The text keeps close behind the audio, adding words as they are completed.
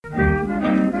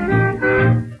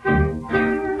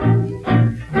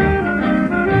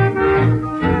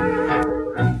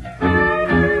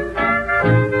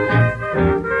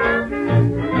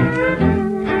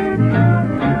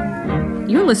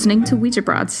listening to Ouija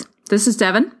Broads. This is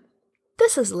Devin.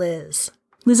 This is Liz.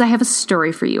 Liz, I have a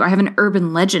story for you. I have an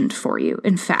urban legend for you,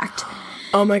 in fact.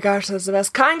 Oh my gosh, that's the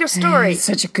best kind of story. It's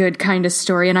such a good kind of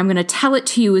story, and I'm going to tell it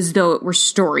to you as though it were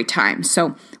story time.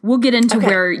 So we'll get into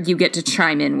where you get to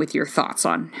chime in with your thoughts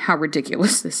on how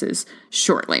ridiculous this is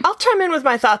shortly. I'll chime in with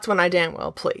my thoughts when I damn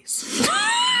well please.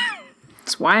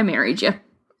 That's why I married you.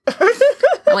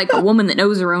 I like a woman that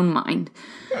knows her own mind.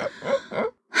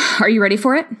 Are you ready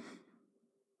for it?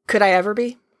 Could I ever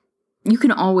be? You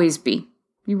can always be.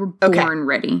 You were born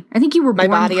ready. I think you were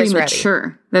born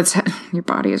premature. That's how, your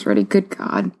body is ready. Good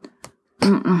God. I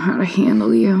don't know how to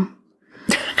handle you.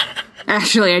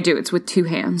 Actually, I do. It's with two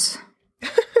hands.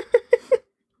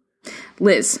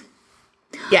 Liz.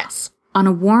 Yes. On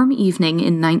a warm evening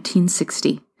in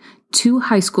 1960, two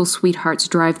high school sweethearts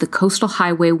drive the Coastal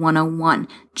Highway 101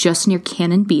 just near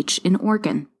Cannon Beach in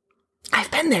Oregon.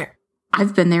 I've been there.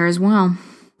 I've been there as well.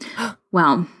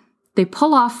 Well, they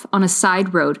pull off on a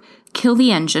side road, kill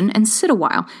the engine, and sit a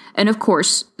while. And of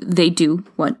course, they do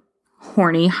what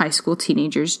horny high school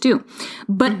teenagers do.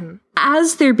 But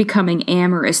as they're becoming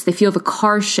amorous, they feel the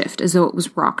car shift as though it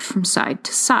was rocked from side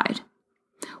to side.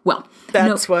 Well,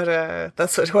 that's what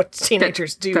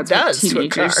teenagers does to a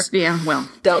car. Yeah, well,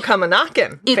 don't come a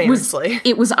knocking. Famously,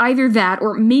 it was either that,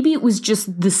 or maybe it was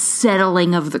just the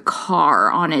settling of the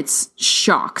car on its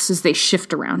shocks as they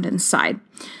shift around inside.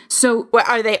 So, well,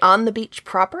 are they on the beach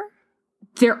proper?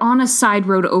 They're on a side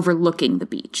road overlooking the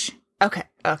beach. Okay.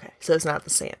 So it's not the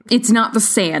sand. It's not the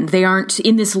sand. They aren't,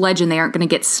 in this legend, they aren't going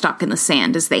to get stuck in the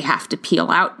sand as they have to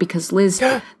peel out, because, Liz,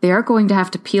 they are going to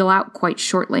have to peel out quite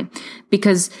shortly.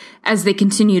 Because as they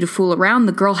continue to fool around,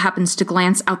 the girl happens to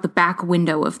glance out the back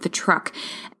window of the truck.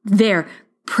 There,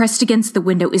 pressed against the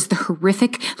window, is the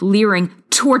horrific, leering,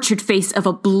 tortured face of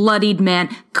a bloodied man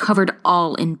covered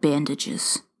all in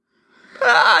bandages.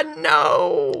 Ah,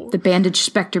 no. The bandaged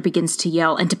specter begins to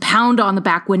yell and to pound on the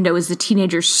back window as the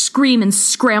teenagers scream and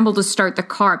scramble to start the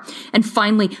car. And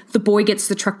finally, the boy gets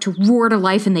the truck to roar to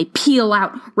life and they peel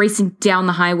out, racing down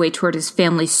the highway toward his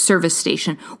family's service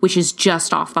station, which is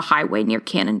just off the highway near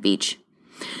Cannon Beach.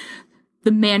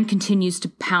 The man continues to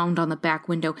pound on the back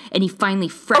window, and he finally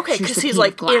fractures the pane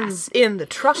of glass. in the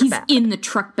truck bed. He's in the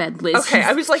truck bed, Liz. Okay,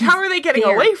 I was like, how are they getting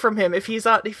away from him if he's...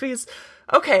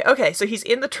 Okay, so he's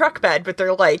in the truck bed, but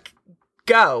they're like,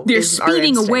 go. They're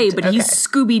speeding away, but he's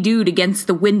Scooby-Dooed against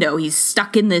the window. He's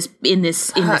stuck in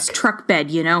this truck bed,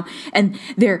 you know? And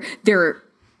they're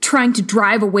trying to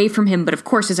drive away from him, but of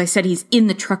course, as I said, he's in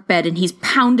the truck bed, and he's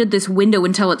pounded this window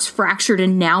until it's fractured,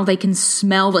 and now they can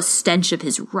smell the stench of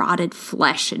his rotted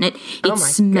flesh, and it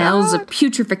smells of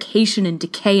putrefaction and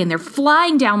decay, and they're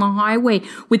flying down the highway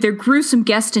with their gruesome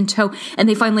guest in tow, and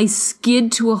they finally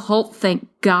skid to a halt, thank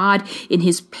God, in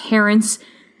his parents'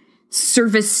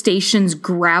 service station's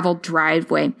gravel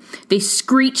driveway. They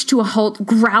screech to a halt,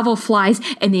 gravel flies,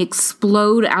 and they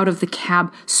explode out of the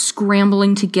cab,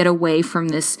 scrambling to get away from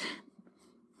this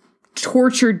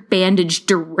tortured, bandaged,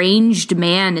 deranged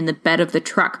man in the bed of the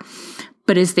truck.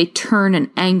 But as they turn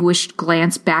an anguished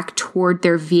glance back toward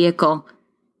their vehicle,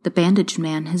 the bandaged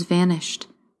man has vanished,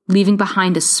 leaving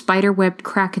behind a spider-webbed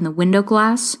crack in the window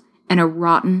glass and a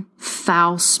rotten,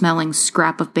 foul-smelling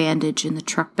scrap of bandage in the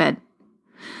truck bed.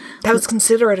 That was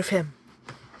considerate of him.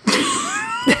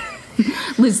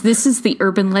 Liz, this is the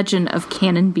urban legend of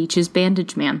Cannon Beach's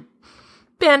Bandage Man.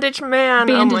 Bandage Man,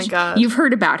 oh my God. You've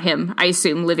heard about him, I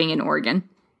assume, living in Oregon.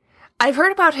 I've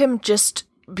heard about him just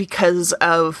because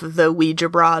of the Ouija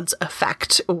Broads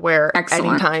effect, where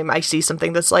anytime I see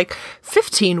something that's like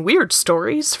 15 weird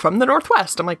stories from the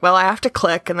Northwest, I'm like, well, I have to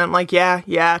click, and then I'm like,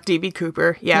 yeah, D.B.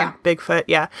 Cooper, yeah, Bigfoot,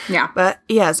 yeah. But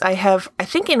yes, I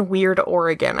think in Weird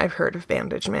Oregon, I've heard of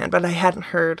Bandage Man, but I hadn't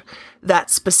heard that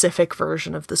specific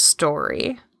version of the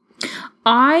story.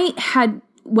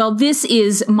 This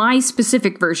is my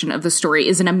specific version of the story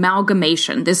is an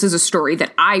amalgamation. This is a story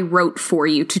that I wrote for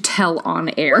you to tell on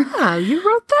air. Wow, you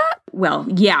wrote that? Well,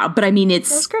 yeah, but I mean,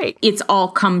 That's great. It's all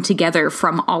come together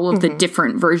from all of the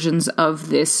different versions of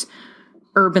this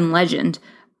urban legend.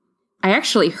 I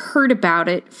actually heard about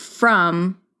it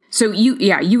from... So you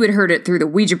had heard it through the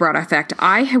Ouija Broad effect.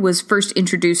 I was first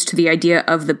introduced to the idea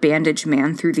of the Bandage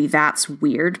Man through the That's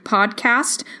Weird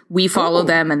podcast. We follow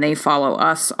them and they follow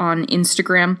us on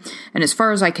Instagram. And as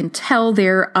far as I can tell,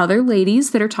 there are other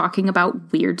ladies that are talking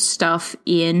about weird stuff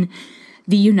in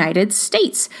the United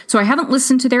States. So I haven't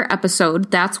listened to their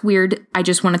episode. That's weird. I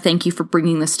just want to thank you for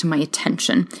bringing this to my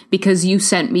attention, because you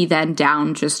sent me then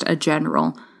down just a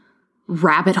general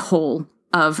rabbit hole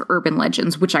of urban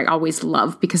legends, which I always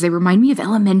love because they remind me of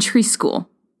elementary school.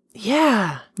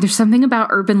 Yeah. There's something about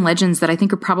urban legends that I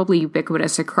think are probably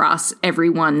ubiquitous across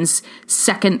everyone's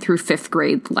 2nd through 5th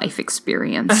grade life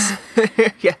experience.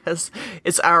 Yes.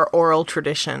 It's our oral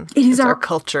tradition. It is our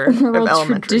culture of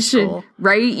elementary school.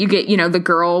 Right? You get, the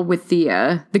girl with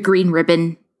the green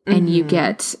ribbon, and you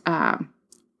get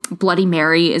Bloody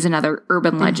Mary is another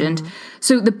urban legend.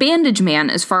 So the Bandage Man,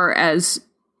 as far as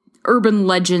urban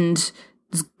legend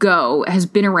go, has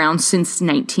been around since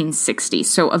 1960.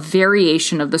 So a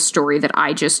variation of the story that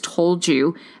I just told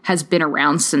you has been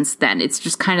around since then. It's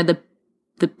just kind of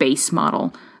the base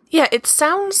model. Yeah, it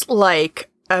sounds like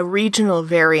a regional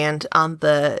variant on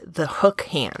the hook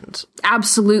hand.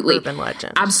 Absolutely. Urban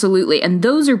legend. Absolutely. And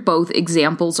those are both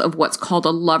examples of what's called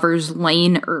a Lover's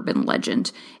Lane urban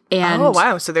legend. And oh,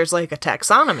 wow. So there's like a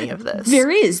taxonomy of this. There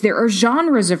is. There are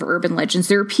genres of urban legends.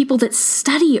 There are people that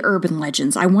study urban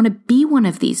legends. I want to be one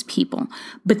of these people.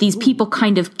 But these people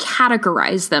kind of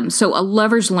categorize them. So a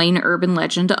Lover's Lane urban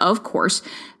legend, of course,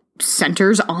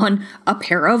 centers on a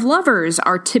pair of lovers,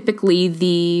 are typically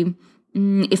the,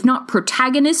 if not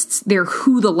protagonists, they're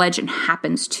who the legend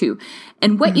happens to.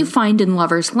 And what you find in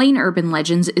Lover's Lane urban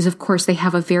legends is, of course, they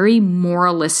have a very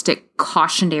moralistic,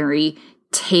 cautionary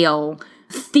tale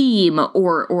theme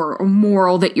or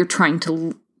moral that you're trying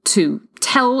to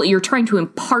tell. You're trying to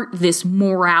impart this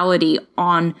morality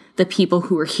on the people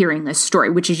who are hearing this story,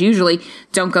 which is usually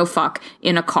don't go fuck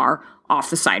in a car off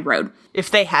the side road. If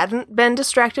they hadn't been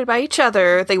distracted by each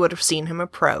other, they would have seen him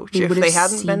approach. If they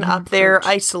hadn't been up there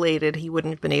isolated, he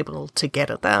wouldn't have been able to get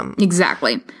at them.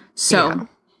 Exactly. So,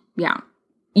 yeah.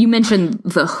 You mentioned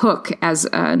the hook as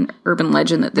an urban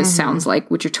legend that this sounds like,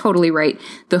 which you're totally right.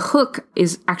 The hook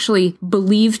is actually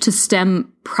believed to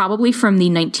stem probably from the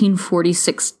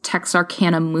 1946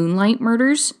 Texarkana Moonlight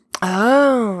murders.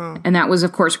 Oh. And that was,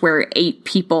 of course, where 8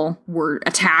 people were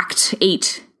attacked.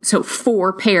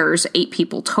 4 pairs, 8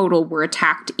 people total were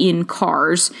attacked in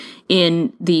cars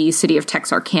in the city of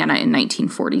Texarkana in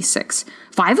 1946.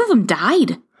 5 of them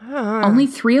died. Only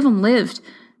 3 of them lived.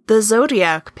 The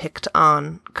Zodiac picked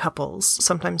on couples,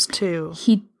 sometimes 2.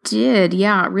 He did,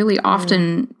 yeah, really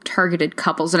often targeted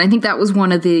couples. And I think that was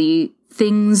one of the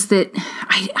things that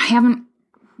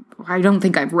I don't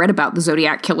think I've read about the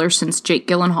Zodiac Killer since Jake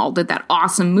Gyllenhaal did that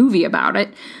awesome movie about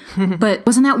it. But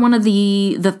wasn't that one of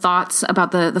the thoughts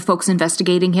about the folks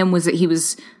investigating him, was that he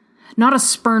was not a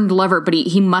spurned lover, but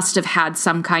he must have had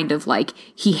some kind of, like,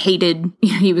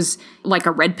 he was like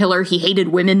a red pillar. He hated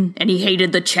women, and he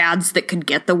hated the chads that could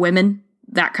get the women,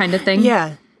 that kind of thing.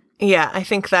 Yeah. Yeah, I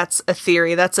think that's a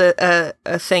theory. That's a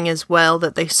thing as well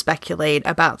that they speculate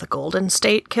about the Golden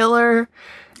State Killer.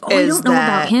 Oh, I don't know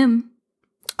about him.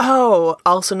 Oh,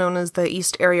 also known as the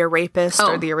East Area Rapist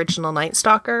or the original Night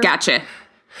Stalker. Gotcha.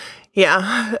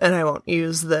 Yeah, and I won't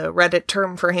use the Reddit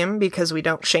term for him because we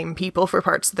don't shame people for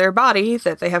parts of their body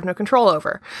that they have no control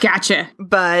over. Gotcha.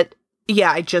 But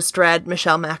yeah, I just read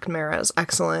Michelle McNamara's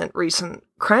excellent recent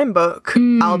crime book,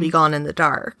 I'll Be Gone in the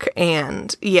Dark.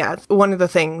 And yeah, one of the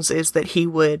things is that he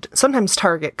would sometimes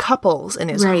target couples in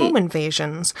his home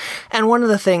invasions. And one of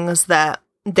the things that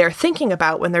they're thinking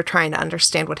about when they're trying to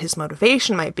understand what his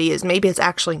motivation might be is maybe it's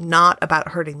actually not about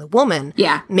hurting the woman.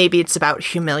 Yeah. Maybe it's about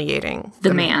humiliating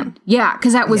the man. Yeah,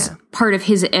 because that was part of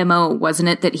his MO, wasn't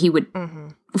it? That he would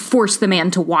force the man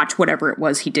to watch whatever it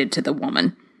was he did to the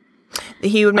woman.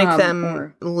 He would make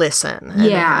them listen. And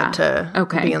they had to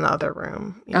be in the other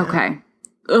room. Yeah. Okay.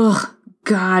 Ugh,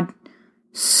 God.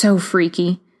 So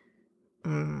freaky.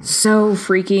 So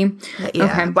freaky. Yeah.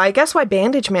 Okay. Well, I guess why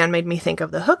Bandage Man made me think of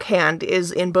the hook hand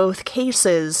is in both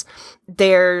cases,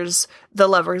 there's the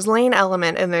Lover's Lane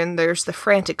element, and then there's the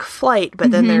frantic flight,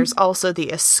 but then there's also the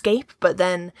escape, but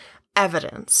then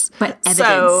evidence. But evidence,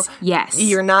 so yes.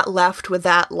 You're not left with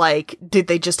that, like, did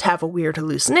they just have a weird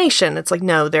hallucination? It's like,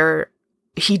 no,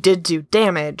 he did do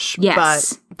damage,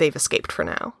 but they've escaped for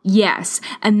now. Yes.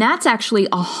 And that's actually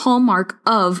a hallmark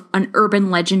of an urban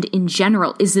legend in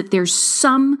general, is that there's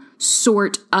some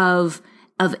sort of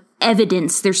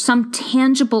evidence, there's some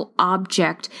tangible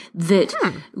object that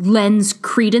lends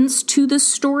credence to the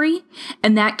story.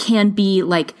 And that can be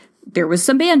like, there was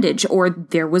some bandage or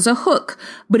there was a hook.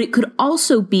 But it could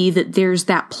also be that there's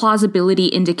that plausibility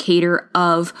indicator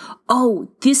of, oh,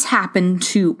 this happened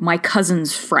to my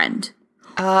cousin's friend.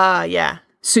 Yeah.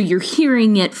 So you're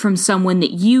hearing it from someone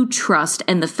that you trust,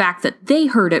 and the fact that they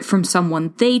heard it from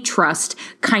someone they trust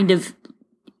kind of,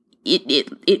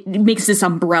 it makes this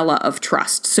umbrella of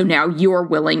trust. So now you're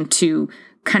willing to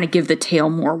kind of give the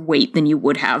tale more weight than you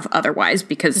would have otherwise,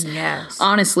 because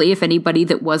honestly, if anybody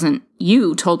that wasn't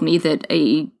you told me that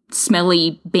a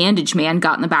smelly bandage man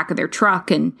got in the back of their truck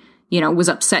and, was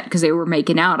upset because they were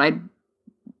making out, I'd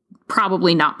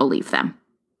probably not believe them.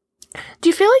 Do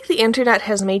you feel like the internet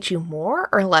has made you more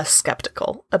or less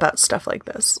skeptical about stuff like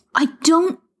this? I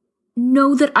don't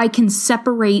know that I can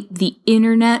separate the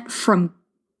internet from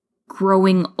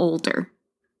growing older.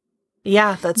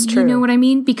 Yeah, that's true. You know what I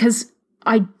mean? Because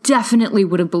I definitely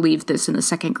would have believed this in the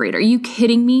second grade. Are you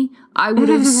kidding me? I would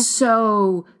have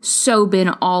so been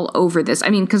all over this. I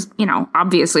mean, because,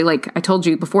 obviously, like I told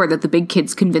you before, that the big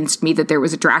kids convinced me that there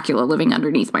was a Dracula living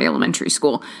underneath my elementary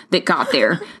school that got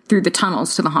there through the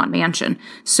tunnels to the Haunted Mansion.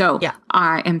 So yeah.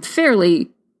 I am fairly,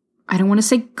 I don't want to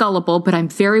say gullible, but I'm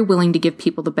very willing to give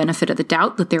people the benefit of the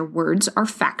doubt that their words are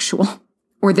factual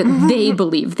or that they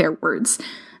believe their words.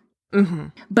 Mm-hmm.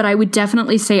 But I would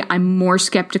definitely say I'm more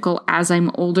skeptical as I'm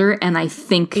older, and I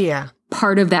think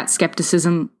part of that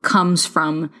skepticism comes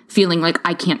from feeling like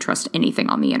I can't trust anything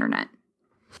on the internet.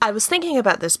 I was thinking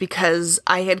about this because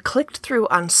I had clicked through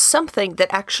on something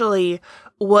that actually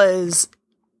was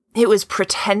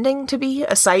pretending to be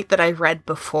a site that I read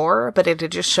before, but it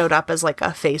had just showed up as like a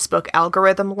Facebook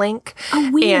algorithm link. Oh,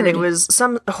 weird. And it was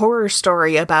some horror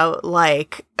story about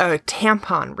like a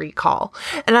tampon recall.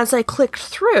 And as I clicked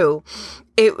through,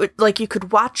 it would, like, you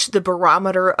could watch the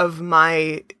barometer of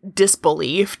my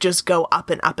disbelief just go up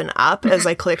and up and up as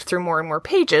I clicked through more and more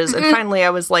pages. And finally I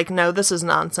was like, no, this is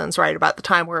nonsense, right about the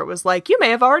time where it was like, you may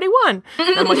have already won.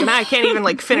 And I'm like, now I can't even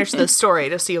like finish this story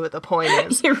to see what the point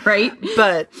is. You're right.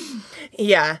 But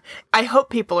yeah, I hope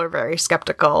people are very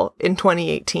skeptical in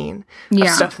 2018 of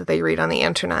stuff that they read on the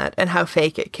internet and how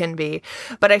fake it can be.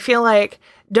 But I feel like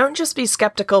don't just be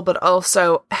skeptical, but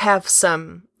also have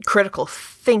some critical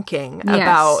thinking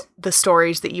about the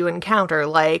stories that you encounter.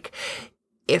 Like,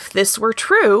 if this were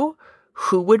true,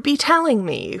 who would be telling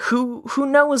me? Who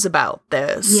knows about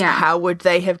this? Yeah. How would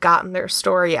they have gotten their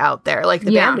story out there? Like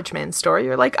the Bandage Man story,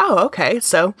 you're like, oh, okay,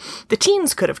 so the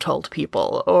teens could have told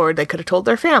people, or they could have told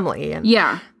their family, and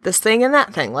this thing and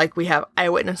that thing. Like, we have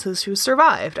eyewitnesses who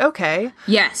survived. Okay.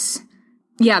 Yes.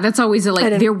 Yeah, that's always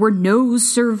there were no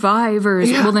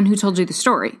survivors. Yeah. Well, then who told you the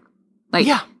story? Like,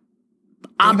 think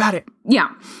about it. Yeah.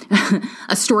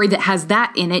 A story that has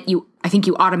that in it, I think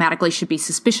you automatically should be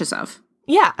suspicious of.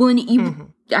 Yeah. Well,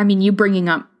 and you bringing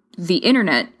up the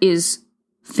internet is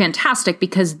fantastic,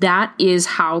 because that is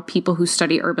how people who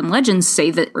study urban legends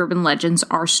say that urban legends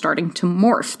are starting to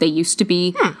morph. They used to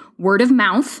be word of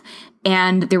mouth,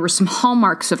 and there were some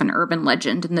hallmarks of an urban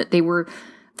legend, and that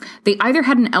they either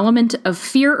had an element of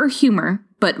fear or humor,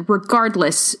 but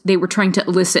regardless, they were trying to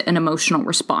elicit an emotional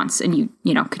response, and you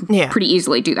can pretty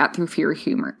easily do that through fear or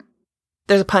humor.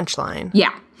 There's a punchline.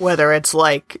 Yeah. Whether it's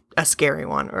like a scary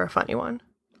one or a funny one.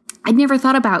 I'd never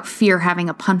thought about fear having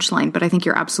a punchline, but I think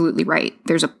you're absolutely right.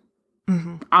 There's a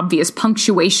obvious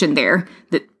punctuation there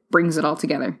that brings it all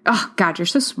together. Oh, God, you're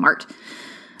so smart.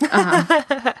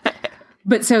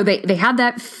 But so they had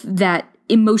that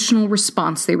emotional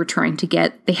response they were trying to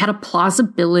get. They had a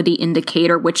plausibility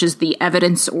indicator, which is the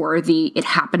evidence or it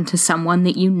happened to someone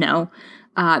that you know.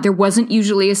 There wasn't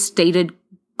usually a stated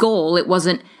goal. It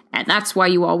wasn't, and that's why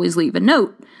you always leave a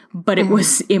note, but it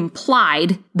was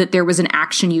implied that there was an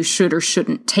action you should or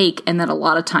shouldn't take, and that a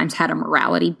lot of times had a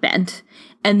morality bent.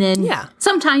 And then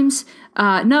sometimes,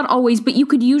 not always, but you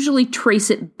could usually trace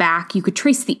it back. You could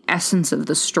trace the essence of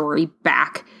the story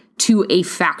back to a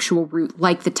factual root,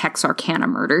 like the Texarkana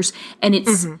murders. And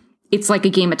it's like a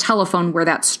game of telephone where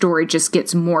that story just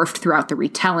gets morphed throughout the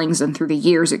retellings, and through the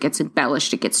years it gets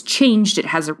embellished, it gets changed, it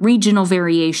has a regional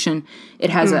variation, it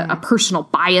has a personal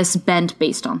bias bent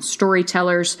based on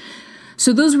storytellers.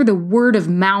 So those were the word of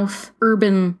mouth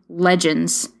urban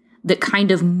legends that kind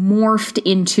of morphed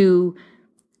into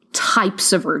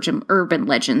types of urban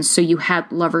legends. So you had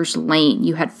Lover's Lane,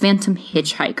 you had phantom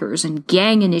hitchhikers and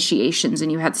gang initiations, and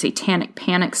you had satanic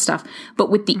panic stuff. But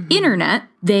with the internet,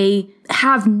 they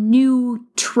have new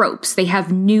tropes. They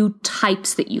have new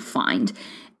types that you find.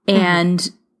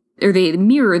 And or they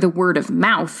mirror the word of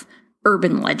mouth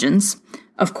urban legends,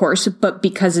 of course, but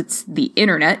because it's the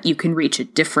internet, you can reach a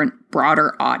different,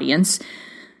 broader audience.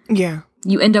 Yeah.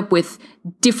 You end up with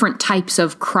different types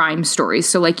of crime stories.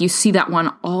 So like you see that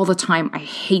one all the time. I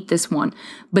hate this one.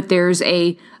 But there's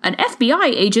an FBI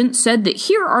agent said that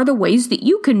here are the ways that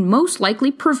you can most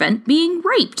likely prevent being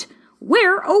raped.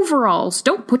 Wear overalls.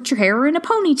 Don't put your hair in a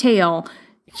ponytail.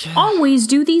 Yeah. Always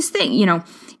do these things.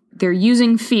 They're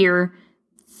using fear.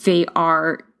 They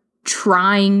are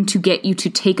trying to get you to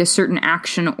take a certain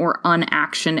action or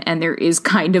unaction. And there is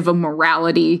kind of a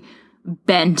morality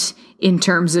bent in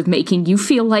terms of making you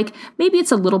feel like maybe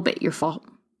it's a little bit your fault.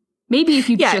 Maybe if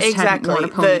you hadn't worn a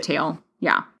ponytail.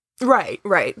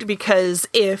 Right. Because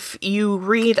if you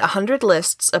read 100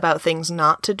 lists about things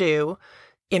not to do,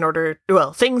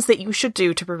 things that you should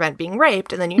do to prevent being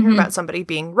raped, and then you hear about somebody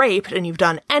being raped, and you've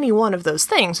done any one of those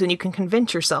things, and you can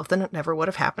convince yourself that it never would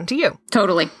have happened to you.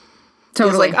 Totally. It's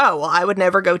like, oh, well, I would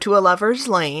never go to a lover's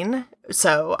lane,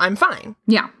 so I'm fine.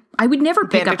 Yeah. I would never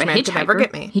pick Bandage up a Man hitchhiker. Can never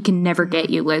get me. He can never get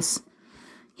you, Liz.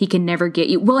 He can never get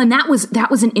you. Well, and that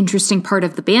was an interesting part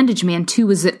of the Bandage Man, too,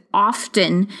 is that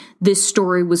often this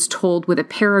story was told with a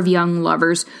pair of young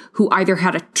lovers who either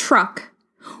had a truck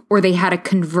or they had a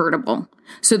convertible.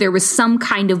 So there was some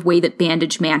kind of way that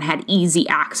Bandage Man had easy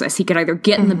access. He could either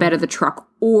get in the bed of the truck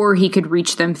or he could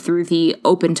reach them through the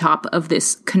open top of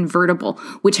this convertible,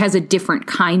 which has a different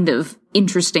kind of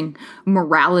interesting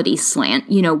morality slant.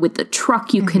 You know, with the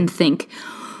truck, you can think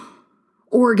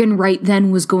Oregon right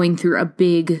then was going through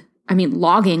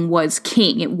logging was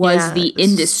king. It was the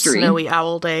industry. Snowy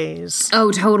owl days.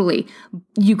 Oh, totally.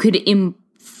 You could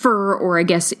infer, or I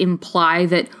guess imply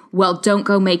that, well, don't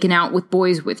go making out with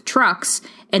boys with trucks.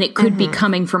 And it could be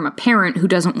coming from a parent who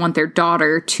doesn't want their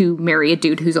daughter to marry a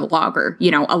dude who's a logger,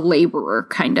 you know, a laborer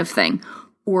kind of thing.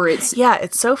 Or it's... Yeah,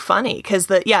 it's so funny because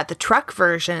the truck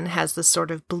version has this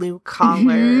sort of blue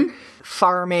collar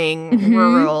farming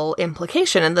rural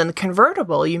implication. And then the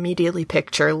convertible, you immediately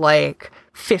picture like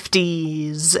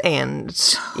 50s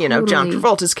and, you know, John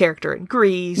Travolta's character in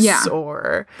Grease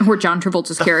or John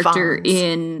Travolta's character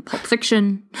in Pulp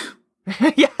Fiction.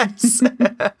 Yes.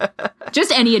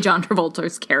 Just any of John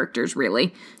Travolta's characters,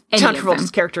 really. John Travolta's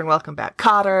character in Welcome Back,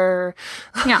 Kotter.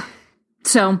 Yeah.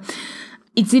 So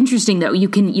it's interesting, though. You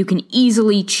can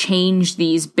easily change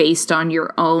these based on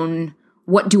your own,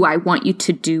 what do I want you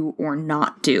to do or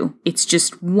not do? It's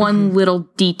just one little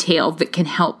detail that can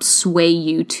help sway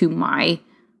you to my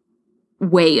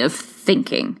way of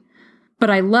thinking.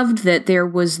 But I loved that there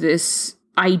was this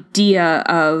idea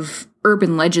of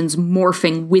urban legends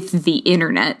morphing with the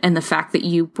internet, and the fact that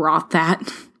you brought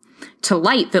that to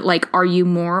light, that like, are you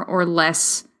more or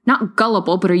less, not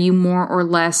gullible, but are you more or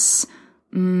less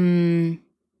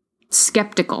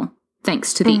skeptical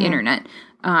thanks to the internet?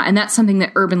 And that's something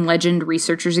that urban legend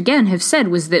researchers, again, have said,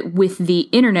 was that with the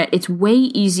internet, it's way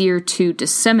easier to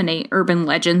disseminate urban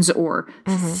legends or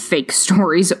fake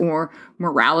stories or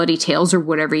morality tales or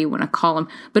whatever you want to call them.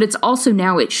 But it's also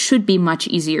now, it should be much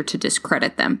easier to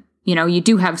discredit them. You know, you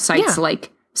do have sites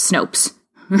like Snopes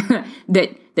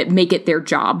that make it their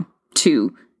job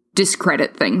to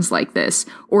discredit things like this,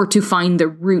 or to find the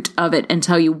root of it and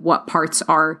tell you what parts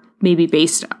are maybe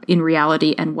based in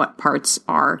reality and what parts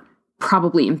are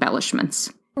probably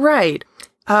embellishments. Right.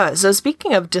 So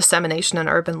speaking of dissemination and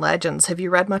urban legends, have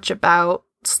you read much about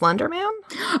Slender Man?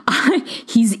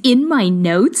 He's in my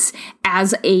notes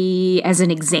as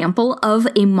an example of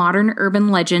a modern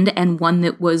urban legend, and one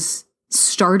that was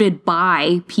started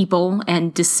by people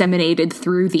and disseminated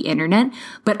through the internet.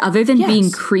 But other than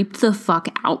being creeped the fuck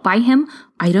out by him,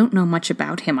 I don't know much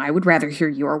about him. I would rather hear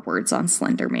your words on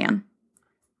Slender Man.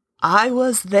 I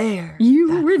was there.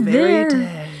 You were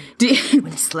there.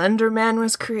 When Slender Man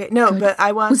was created. No, but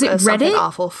I was it Something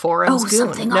Awful Forum's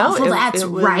goon. Something Awful, that's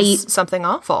right. Something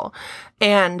Awful.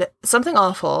 And Something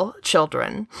Awful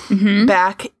children,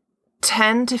 back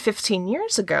 10 to 15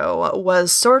 years ago,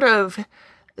 was sort of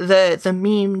the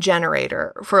meme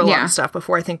generator for a lot of stuff,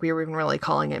 before I think we were even really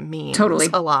calling it memes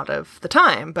a lot of the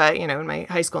time. But, you know, in my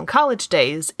high school and college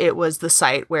days, it was the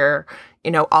site where, you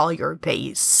know, all your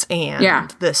base and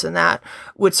this and that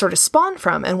would sort of spawn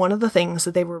from. And one of the things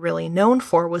that they were really known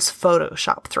for was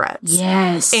Photoshop threads.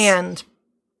 Yes. And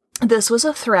this was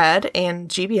a thread in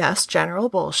GBS, General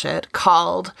Bullshit,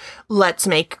 called Let's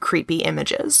Make Creepy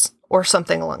Images, or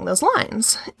something along those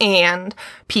lines. And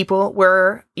people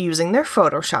were using their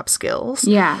Photoshop skills,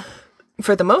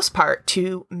 for the most part,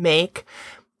 to make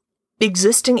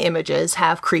existing images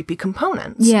have creepy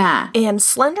components. Yeah. And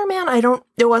Slender Man,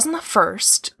 it wasn't the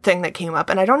first thing that came up,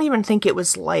 and I don't even think it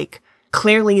was, like,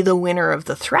 clearly the winner of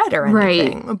the thread or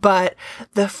anything. Right. But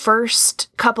the first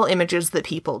couple images that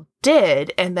people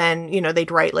did, and then, you know,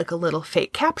 they'd write like a little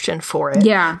fake caption for it.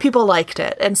 Yeah. People liked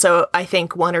it. And so I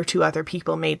think one or two other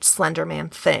people made Slender Man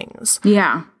things.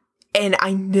 Yeah. And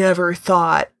I never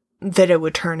thought that it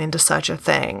would turn into such a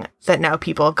thing that now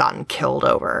people have gotten killed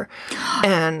over.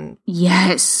 And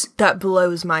yes, that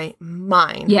blows my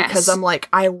mind. Yes. Because I'm like,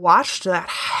 I watched that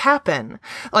happen.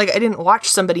 Like, I didn't watch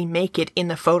somebody make it in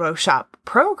the Photoshop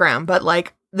program, but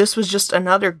like, this was just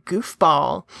another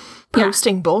goofball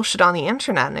posting bullshit on the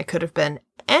internet, and it could have been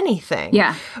anything.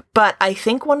 Yeah. But I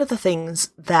think one of the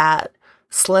things that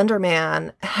Slender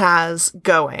Man has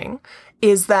going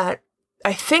is that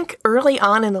I think early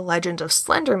on in the legend of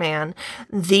Slender Man,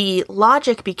 the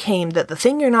logic became that the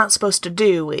thing you're not supposed to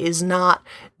do is not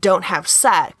don't have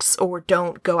sex or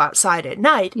don't go outside at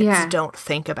night. It's don't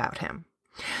think about him.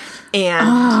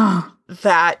 And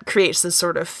that creates this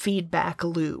sort of feedback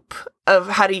loop of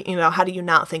how do you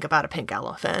not think about a pink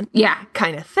elephant? Yeah.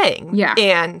 Kind of thing. Yeah.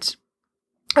 And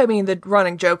I mean, the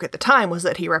running joke at the time was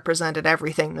that he represented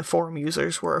everything the forum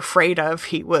users were afraid of.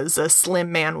 He was a slim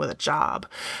man with a job,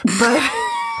 but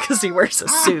because he wears a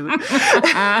suit.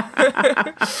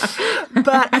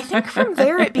 But I think from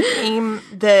there it became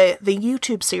the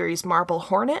YouTube series Marble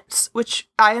Hornets, which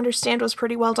I understand was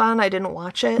pretty well done. I didn't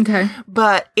watch it. Okay.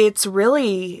 But it's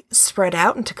really spread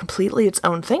out into completely its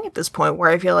own thing at this point, where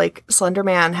I feel like Slender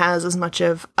Man has as much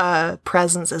of a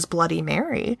presence as Bloody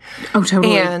Mary. Oh,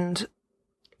 totally. And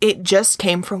it just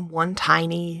came from one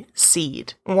tiny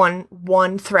seed,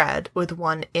 one thread with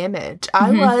one image. I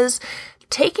was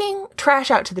taking trash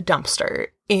out to the dumpster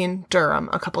in Durham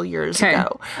a couple years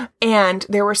ago, and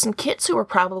there were some kids who were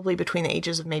probably between the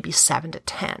ages of maybe 7 to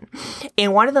 10,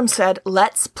 and one of them said,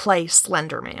 "Let's play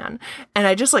Slender Man," and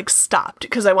I just stopped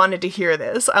because I wanted to hear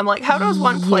this. I'm like, how does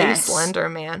one play Slender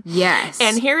Man? Yes.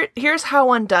 And here's how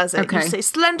one does it. You say,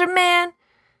 "Slender Man,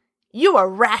 you a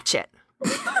ratchet."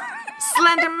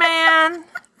 "Slender Man,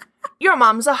 your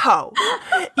mom's a hoe."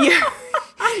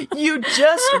 You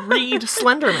just read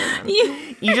Slender Man.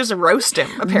 You just roast him,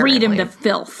 apparently. Read him to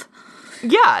filth.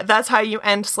 Yeah, that's how you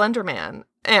end Slender Man.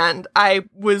 And I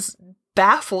was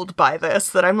baffled by this,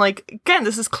 that I'm like, again,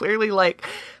 this is clearly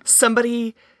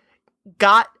somebody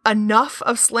got enough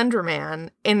of Slender Man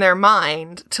in their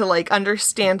mind to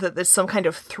understand that there's some kind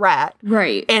of threat.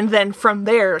 Right. And then from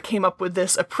there came up with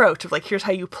this approach of here's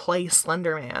how you play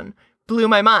Slender Man. Blew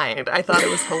my mind. I thought it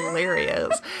was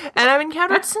hilarious. And I've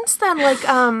encountered since then,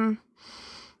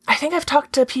 I think I've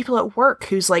talked to people at work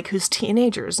whose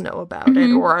teenagers know about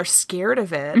it or are scared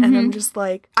of it. And I'm just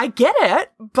like, I get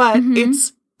it, but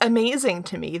it's amazing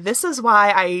to me. This is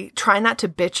why I try not to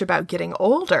bitch about getting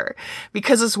older,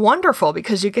 because it's wonderful,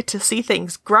 because you get to see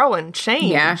things grow and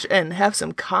change and have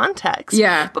some context.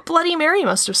 Yeah. But Bloody Mary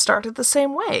must have started the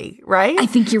same way, right? I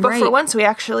think you're right. But for once, we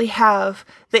actually have,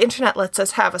 the internet lets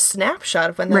us have a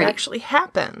snapshot of when that actually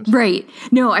happened. Right.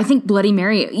 No, I think Bloody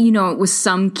Mary, it was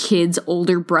some kid's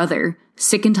older brother,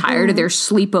 sick and tired of their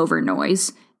sleepover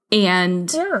noise,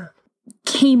 and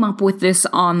came up with this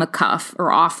on the cuff,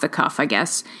 or off the cuff, I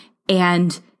guess,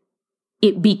 and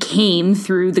it became,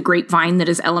 through the grapevine that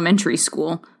is elementary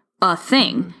school, a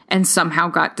thing, and somehow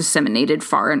got disseminated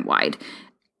far and wide.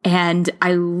 And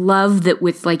I love that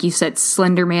with, like you said,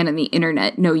 Slender Man and the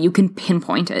internet, no, you can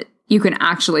pinpoint it. You can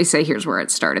actually say, here's where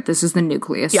it started. This is the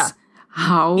nucleus. Yeah.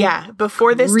 How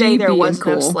before this day, there was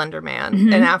no Slender Man.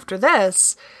 And after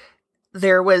this,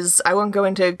 there was, I won't go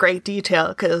into great detail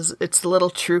because it's a little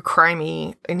true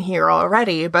crimey in here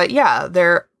already, but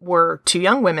there were two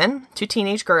young women, two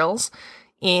teenage girls,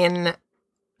 in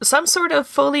some sort of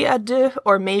folie à deux,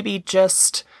 or maybe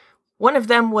just one of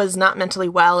them was not mentally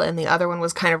well and the other one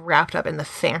was kind of wrapped up in the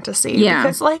fantasy. Yeah.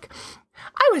 Because,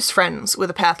 I was friends with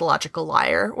a pathological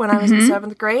liar when I was in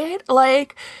 7th grade.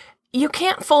 You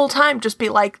can't full time just be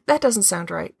like, that doesn't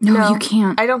sound right. No, you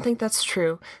can't. I don't think that's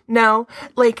true. No,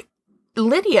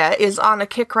 Lydia is on a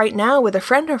kick right now with a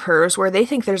friend of hers where they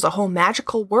think there's a whole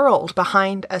magical world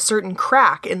behind a certain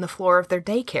crack in the floor of their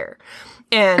daycare.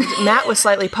 And Matt was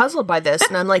slightly puzzled by this,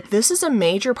 and I'm like, this is a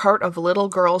major part of little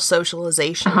girl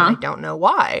socialization, and I don't know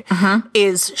why,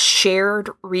 is shared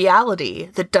reality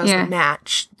that doesn't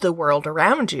match the world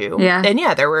around you. Yeah. And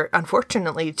there were,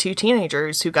 unfortunately, two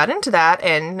teenagers who got into that,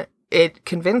 and it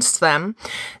convinced them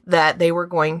that they were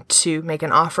going to make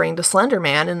an offering to Slender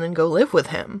Man and then go live with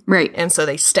him. Right. And so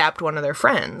they stabbed one of their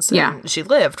friends. Yeah. And she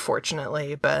lived,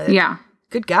 fortunately, but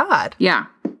good God. Yeah.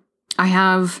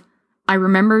 I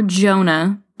remember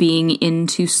Jonah being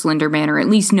into Slender Man, or at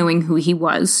least knowing who he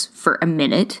was for a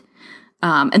minute.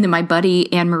 And then my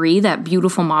buddy Anne-Marie, that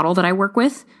beautiful model that I work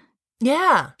with.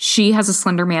 Yeah. She has a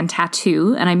Slender Man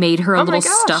tattoo, and I made her a little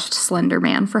stuffed Slender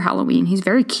Man for Halloween. He's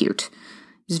very cute.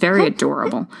 He's very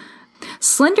adorable.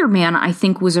 Slender Man, I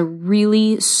think, was a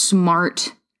really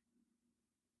smart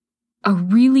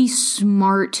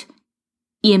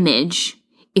image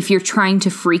if you're trying to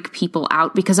freak people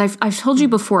out, because I've told you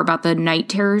before about the night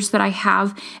terrors that I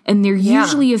have, and they're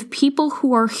usually of people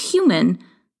who are human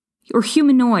or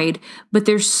humanoid, but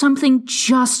there's something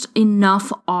just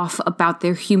enough off about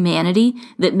their humanity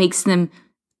that makes them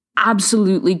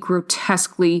absolutely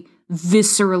grotesquely,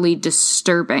 viscerally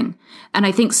disturbing. And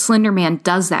I think Slender Man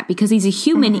does that because he's a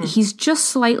human. He's just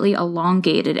slightly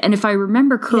elongated. And if I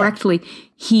remember correctly,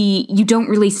 you don't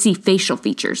really see facial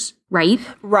features right?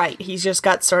 Right. He's just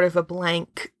got sort of a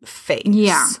blank face.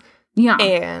 Yeah. Yeah.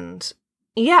 And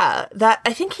yeah, that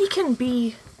I think he can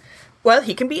be, well,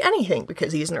 he can be anything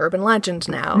because he's an urban legend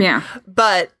now. Yeah.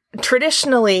 But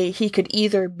traditionally, he could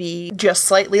either be just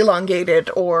slightly elongated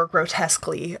or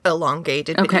grotesquely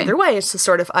elongated. But either way, it's a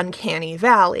sort of uncanny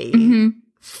valley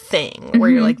thing where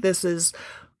you're like, this is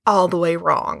all the way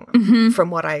wrong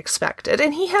from what I expected.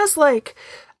 And he has like,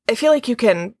 I feel like you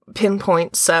can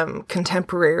pinpoint some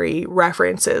contemporary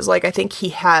references. Like, I think he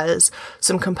has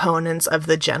some components of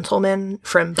the gentleman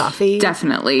from Buffy.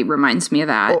 Definitely reminds me of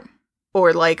that.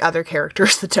 Or like other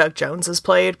characters that Doug Jones has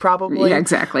played, probably. Yeah,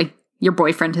 exactly. Your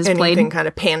boyfriend has played. Anything kind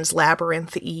of Pan's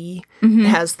Labyrinth-y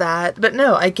has that. But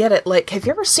no, I get it. Like, have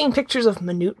you ever seen pictures of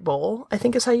Manute Bol? I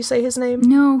think is how you say his name.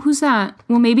 No, who's that?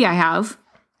 Well, maybe I have.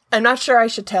 I'm not sure I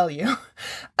should tell you.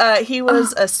 He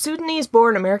was a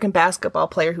Sudanese-born American basketball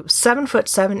player who was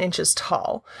 7'7"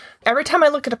 tall. Every time I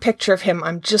look at a picture of him,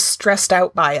 I'm just stressed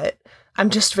out by it. I'm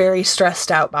just very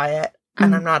stressed out by it,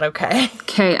 and I'm not okay.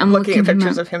 Okay, I'm looking at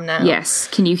pictures of him now. Yes,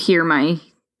 can you hear my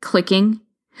clicking?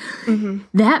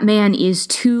 That man is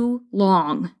too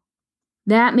long.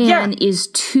 That man is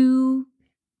too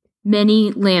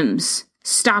many limbs.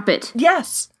 Stop it.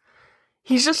 Yes.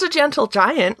 He's just a gentle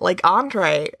giant, like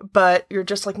Andre, but you're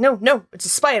just like, no, it's a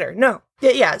spider, no.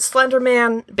 Yeah, Slender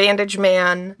Man, Bandage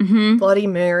Man, Bloody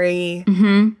Mary.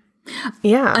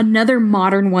 Yeah. Another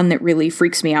modern one that really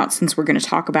freaks me out, since we're going to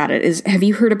talk about it, is, have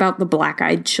you heard about the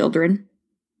black-eyed children?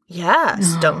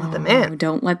 Yes, don't let them in.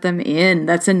 Don't let them in.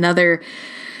 That's another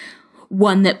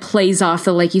one that plays off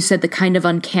the, like you said, the kind of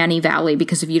uncanny valley,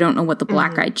 because if you don't know what the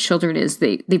black-eyed children is,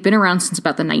 they've been around since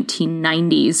about the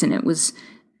 1990s, and it was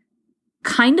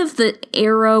kind of the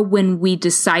era when we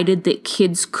decided that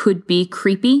kids could be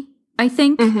creepy, I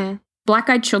think.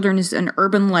 Black-eyed children is an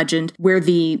urban legend where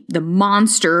the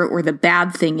monster or the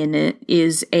bad thing in it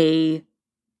is a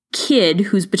kid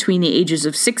who's between the ages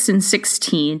of 6 and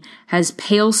 16, has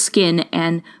pale skin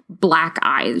and black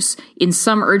eyes. In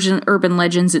some urban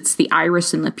legends, it's the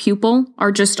iris and the pupil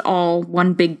are just all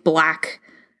one big black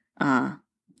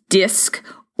disc.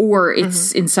 Or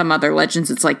it's in some other legends,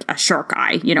 it's like a shark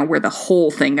eye, where the whole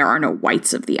thing, there are no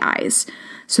whites of the eyes.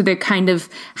 So they kind of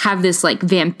have this like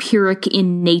vampiric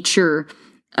in nature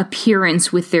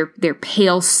appearance with their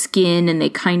pale skin, and they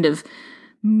kind of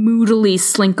moodily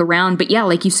slink around. But yeah,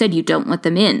 like you said, you don't let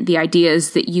them in. The idea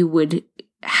is that you would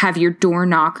have your door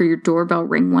knock or your doorbell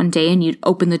ring one day, and you'd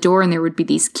open the door and there would be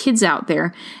these kids out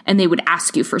there, and they would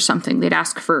ask you for something. They'd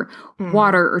ask for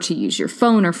water or to use your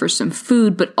phone or for some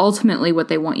food, but ultimately what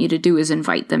they want you to do is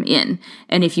invite them in.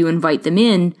 And if you invite them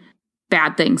in,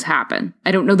 bad things happen.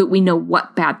 I don't know that we know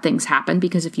what bad things happen,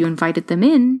 because if you invited them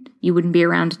in, you wouldn't be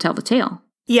around to tell the tale.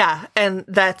 Yeah, and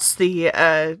that's the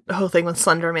whole thing with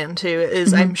Slender Man, too,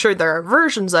 is I'm sure there are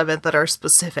versions of it that are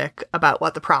specific about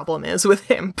what the problem is with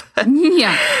him. But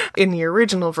in the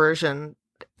original version,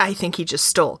 I think he just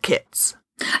stole kids.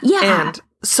 Yeah. And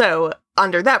so,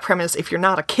 under that premise, if you're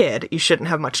not a kid, you shouldn't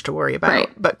have much to worry about. Right.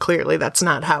 But clearly, that's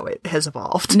not how it has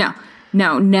evolved. No.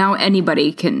 Now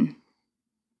anybody can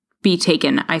be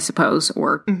taken, I suppose,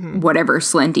 or whatever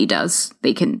Slendy does,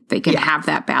 they can have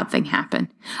that bad thing happen.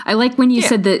 I like when you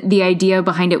said that the idea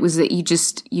behind it was that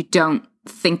you don't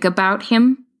think about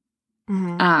him.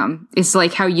 It's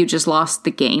like how you just lost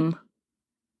the game.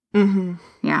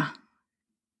 Yeah.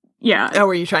 Oh,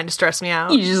 were you trying to stress me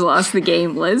out? You just lost the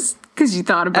game, Liz, because you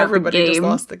thought about Everybody the game. Just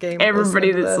lost the game.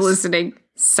 Everybody that's listening,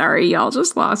 sorry, y'all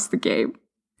just lost the game.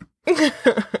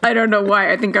 I don't know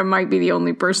why. I think I might be the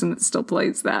only person that still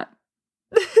plays that.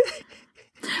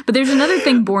 But there's another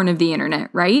thing born of the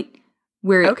internet, right?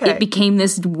 Where it became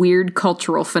this weird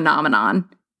cultural phenomenon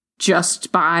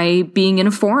just by being in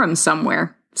a forum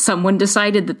somewhere. Someone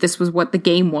decided that this was what the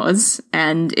game was,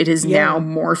 and it has now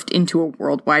morphed into a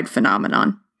worldwide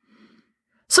phenomenon.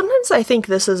 Sometimes I think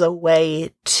this is a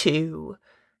way to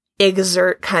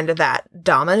exert kind of that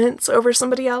dominance over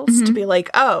somebody else, to be like,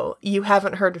 oh, you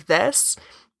haven't heard of this?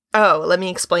 Oh, let me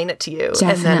explain it to you. Definitely.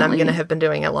 And then I'm going to have been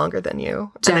doing it longer than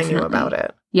you. Definitely. And I knew about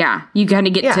it. Yeah. You kind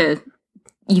of get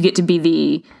to be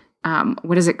the,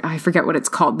 what is it? I forget what it's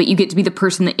called, but you get to be the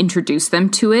person that introduced them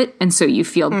to it. And so you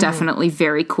feel definitely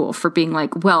very cool for being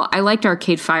like, well, I liked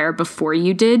Arcade Fire before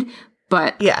you did,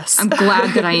 but I'm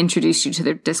glad that I introduced you to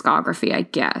their discography, I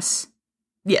guess.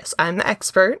 Yes, I'm the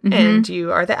expert, and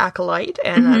you are the acolyte,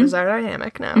 and that is our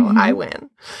dynamic now. I win.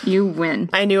 You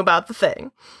win. I knew about the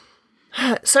thing.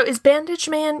 So is Bandage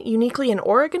Man uniquely an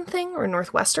Oregon thing or a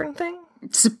Northwestern thing?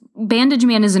 Bandage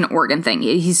Man is an Oregon thing.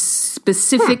 He's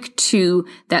specific to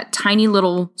that tiny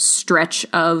little stretch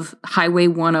of Highway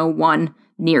 101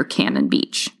 near Cannon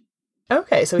Beach.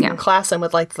 Okay, so we can class him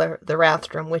with, like, the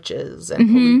Rathdrum witches and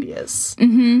Polybius.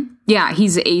 Mm-hmm. Yeah,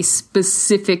 he's a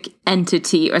specific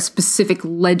entity, a specific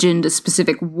legend, a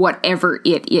specific whatever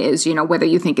it is, you know, whether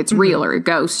you think it's real or a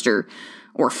ghost or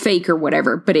fake or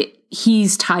whatever, but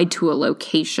he's tied to a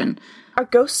location. Are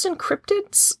ghosts and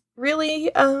cryptids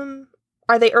really, are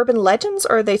they urban legends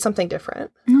or are they something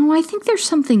different? No, I think there's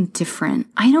something different.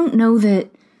 I don't know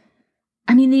that,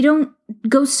 I mean,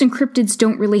 ghosts and cryptids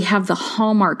don't really have the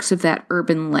hallmarks of that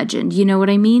urban legend, you know what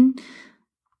I mean?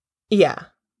 Yeah.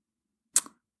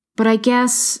 But I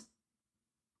guess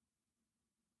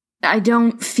I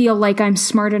don't feel like I'm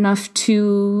smart enough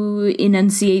to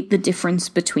enunciate the difference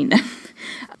between them.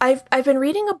 I've been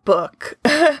reading a book.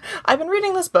 I've been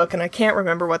reading this book, and I can't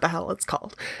remember what the hell it's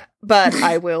called, but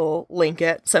I will link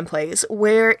it someplace,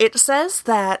 where it says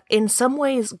that in some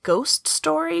ways ghost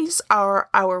stories are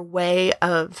our way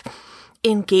of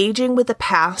engaging with the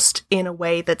past in a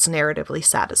way that's narratively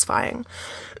satisfying.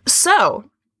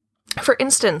 So, for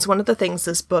instance, one of the things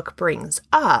this book brings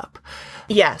up,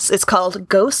 yes, it's called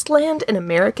Ghostland in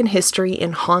American History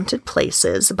in Haunted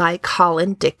Places by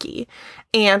Colin Dickey.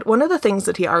 And one of the things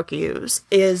that he argues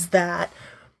is that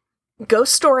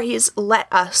ghost stories let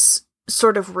us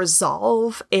sort of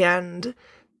resolve and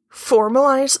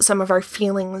formalize some of our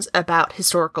feelings about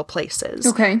historical places.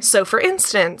 Okay. So, for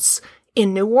instance,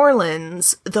 in New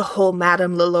Orleans, the whole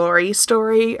Madame LaLaurie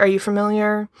story, are you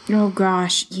familiar? Oh,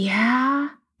 gosh. Yeah.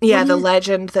 Yeah, the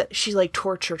legend that she, like,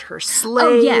 tortured her slaves.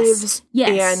 Oh, yes.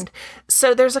 Yes. And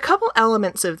so there's a couple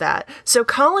elements of that. So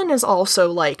Colin is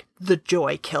also, like, the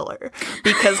joy killer.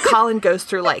 Because Colin goes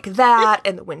through, like, that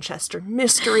and the Winchester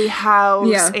Mystery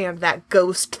House and that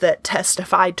ghost that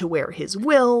testified to where his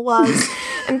will was.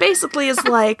 And basically is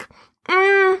like,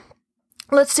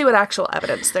 let's see what actual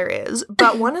evidence there is.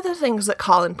 But one of the things that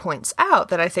Colin points out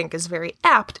that I think is very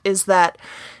apt is that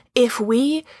if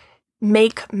we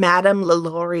make Madame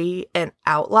LaLaurie an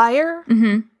outlier,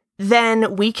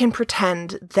 then we can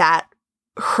pretend that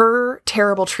her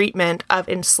terrible treatment of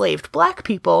enslaved Black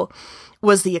people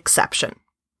was the exception.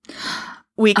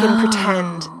 We can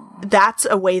pretend that's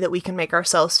a way that we can make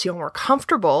ourselves feel more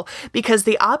comfortable, because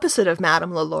the opposite of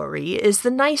Madame LaLaurie is the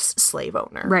nice slave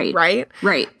owner. Right. Right?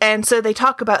 Right. And so they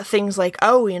talk about things like,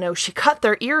 oh, you know, she cut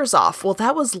their ears off. Well,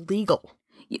 that was legal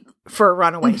for a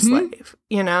runaway slave,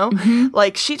 you know?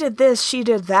 Like, she did this, she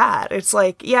did that. It's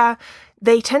like, yeah,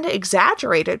 they tend to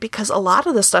exaggerate it because a lot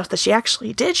of the stuff that she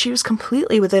actually did, she was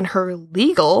completely within her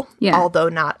legal, although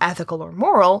not ethical or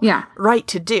moral, right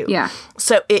to do. Yeah.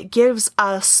 So it gives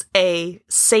us a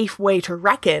safe way to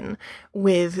reckon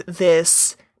with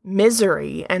this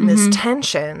misery and this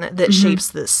tension that shapes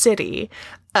the city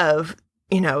of,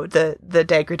 you know, the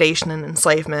degradation and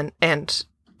enslavement and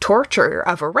torture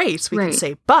of a race, we could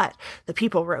say, but the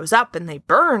people rose up and they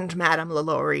burned Madame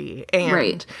LaLaurie,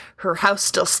 and her house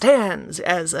still stands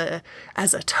as a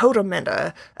totem and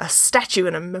a statue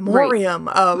and a memoriam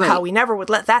of how we never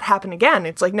would let that happen again.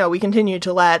 It's like, no, we continued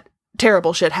to let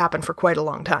terrible shit happen for quite a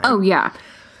long time. Oh, yeah.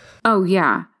 Oh,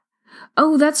 yeah.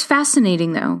 Oh, that's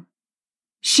fascinating, though.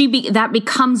 That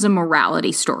becomes a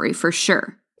morality story, for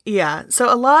sure. Yeah,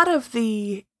 so a lot of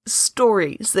the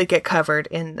stories that get covered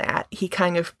in that, he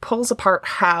kind of pulls apart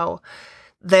how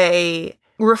they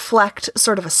reflect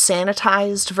sort of a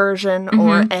sanitized version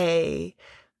or an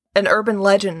urban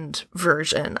legend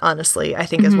version, honestly, I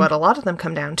think is what a lot of them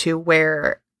come down to,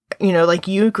 where, you know, like,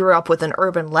 you grew up with an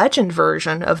urban legend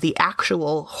version of the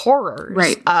actual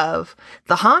horrors of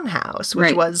the Hahn House,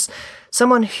 which was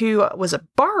someone who was a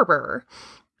barber.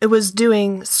 It was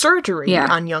doing surgery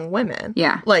on young women.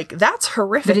 Yeah. Like, that's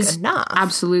horrific enough.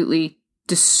 Absolutely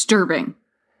disturbing.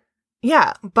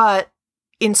 Yeah, but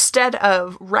instead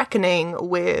of reckoning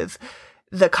with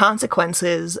the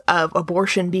consequences of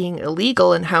abortion being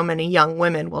illegal and how many young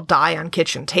women will die on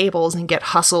kitchen tables and get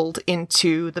hustled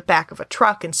into the back of a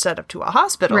truck instead of to a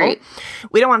hospital,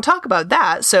 we don't want to talk about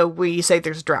that, so we say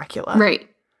there's Dracula.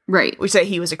 Right. We say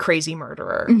he was a crazy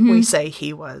murderer. We say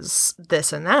he was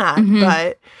this and that.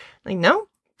 But, like, no,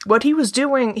 what he was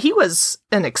doing, he was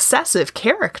an excessive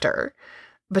character,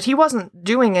 but he wasn't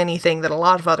doing anything that a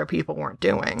lot of other people weren't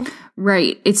doing.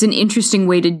 Right. It's an interesting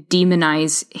way to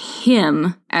demonize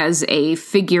him as a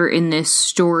figure in this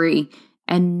story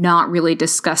and not really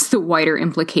discuss the wider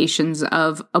implications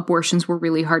of abortions were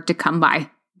really hard to come by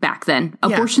back then.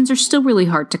 Abortions are still really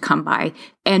hard to come by,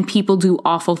 and people do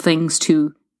awful things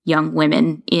to young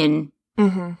women in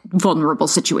vulnerable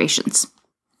situations.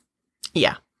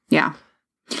 Yeah. Yeah.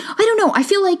 I don't know. I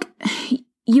feel like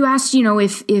you asked, you know,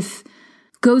 if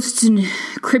ghosts and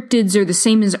cryptids are the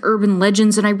same as urban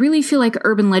legends, and I really feel like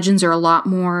urban legends are a lot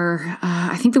more,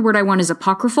 I think the word I want is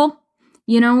apocryphal.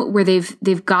 where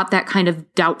they've got that kind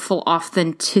of doubtful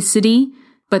authenticity,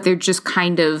 but they're just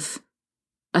kind of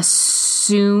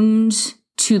assumed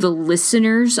to the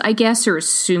listeners, I guess, or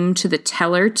assumed to the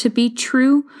teller to be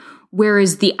true.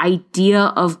 Whereas the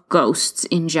idea of ghosts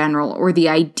in general, or the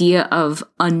idea of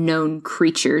unknown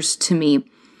creatures, to me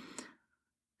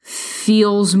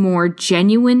feels more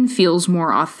genuine, feels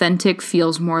more authentic,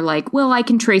 feels more like, well, I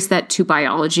can trace that to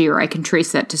biology, or I can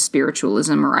trace that to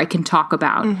spiritualism, or I can talk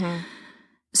about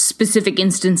specific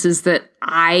instances that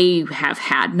I have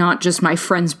had, not just my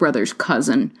friend's brother's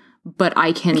cousin, but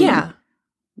I can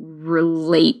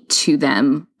relate to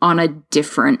them on a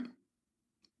different,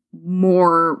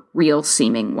 more real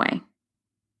seeming way.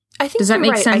 I think Does that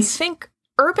make right. sense? I think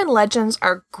urban legends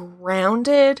are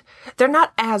grounded. They're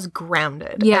not as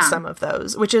grounded as some of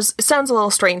those, which sounds a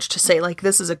little strange to say, like,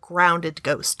 this is a grounded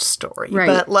ghost story. Right.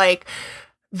 But, like,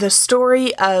 the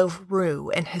story of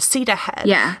Rue and Heceta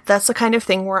Head, that's the kind of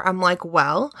thing where I'm like,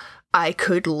 well, I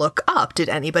could look up. Did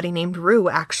anybody named Rue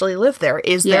actually live there?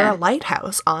 Is there a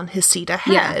lighthouse on Heceta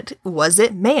Head? Was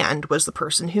it manned? Was the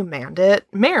person who manned it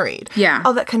married? Yeah.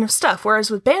 All that kind of stuff.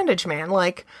 Whereas with Bandage Man,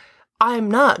 like,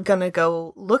 I'm not going to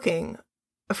go looking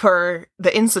for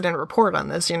the incident report on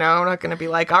this, I'm not going to be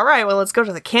like, all right, well, let's go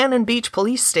to the Cannon Beach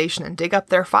police station and dig up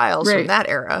their files from that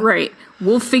era. Right.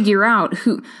 We'll figure out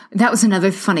who... That was another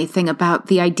funny thing about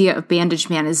the idea of Bandage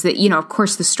Man is that, of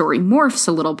course the story morphs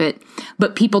a little bit,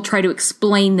 but people try to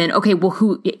explain then, okay,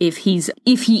 well, if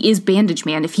he is Bandage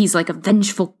Man, if he's like a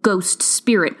vengeful ghost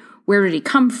spirit, where did he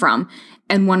come from?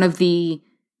 And one of the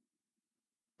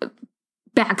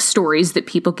backstories that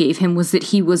people gave him was that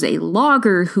he was a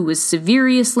logger who was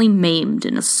severely maimed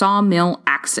in a sawmill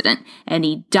accident, and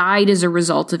he died as a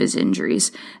result of his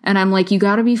injuries. And I'm like, you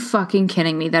gotta be fucking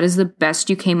kidding me. That is the best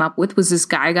you came up with, was this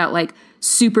guy got, like,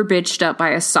 super bitched up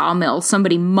by a sawmill.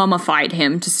 Somebody mummified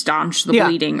him to staunch the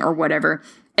bleeding or whatever,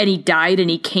 and he died, and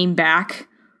he came back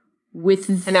with...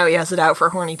 And now he has it out for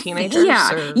horny teenagers?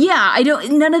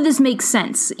 None of this makes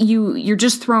sense. You're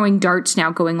just throwing darts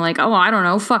now, going like, oh, I don't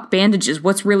know, fuck bandages,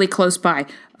 what's really close by?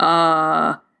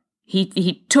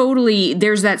 He totally...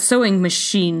 There's that sewing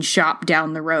machine shop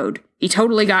down the road. He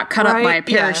totally got cut up by a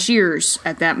pair of shears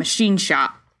at that machine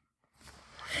shop.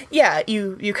 Yeah,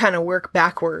 you kind of work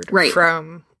backward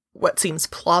from what seems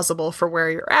plausible for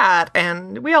where you're at,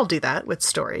 and we all do that with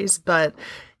stories, but...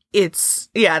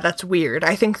 that's weird.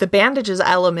 I think the bandages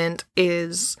element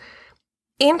is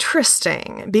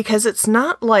interesting because it's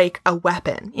not like a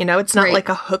weapon, it's not like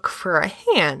a hook for a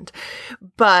hand,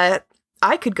 but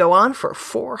I could go on for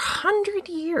 400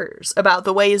 years about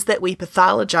the ways that we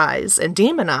pathologize and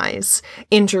demonize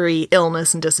injury,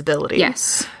 illness, and disability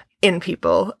in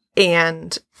people.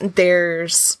 And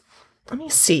let me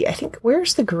see, I think,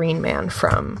 where's the Green Man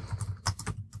from?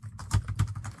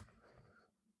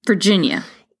 Virginia.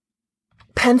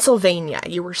 Pennsylvania.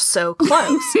 You were so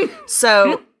close.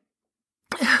 So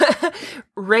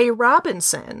Ray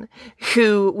Robinson,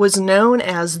 who was known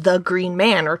as the Green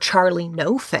Man or Charlie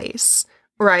No Face,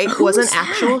 was an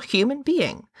actual human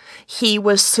being. He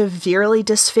was severely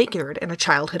disfigured in a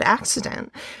childhood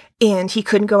accident, and he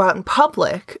couldn't go out in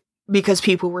public because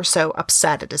people were so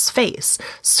upset at his face.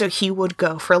 So he would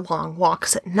go for long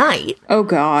walks at night. Oh,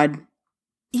 God.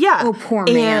 Yeah. Oh, poor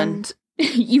man.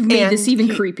 You've made this even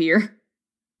creepier.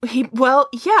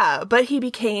 But he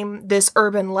became this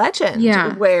urban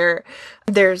legend where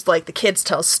there's, like, the kids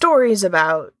tell stories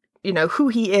about, who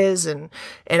he is and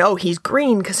oh, he's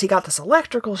green because he got this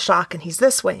electrical shock and he's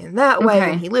this way and that way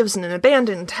and he lives in an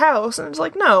abandoned house. And it's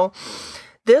like, no,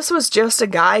 this was just a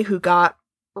guy who got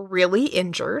really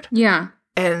injured. Yeah.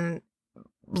 And,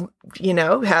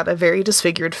 had a very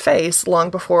disfigured face long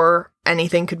before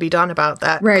anything could be done about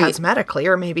that cosmetically,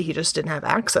 or maybe he just didn't have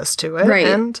access to it. Right.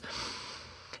 And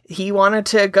he wanted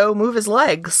to go move his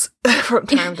legs from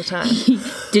time to time. He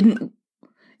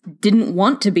didn't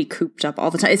want to be cooped up all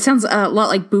the time. It sounds a lot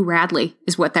like Boo Radley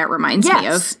is what that reminds me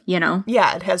of,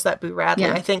 Yeah, it has that Boo Radley.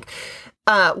 Yeah. I think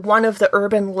one of the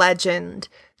urban legend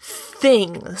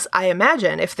things, I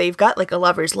imagine, if they've got like a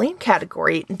Lover's Lane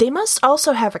category, they must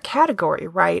also have a category,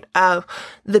 right, of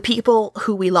the people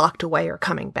who we locked away are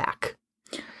coming back.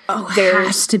 Oh, it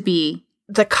has to be.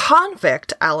 The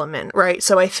convict element, right?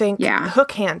 So I think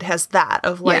Hook Hand has that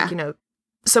of like,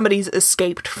 somebody's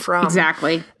escaped from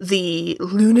the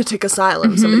lunatic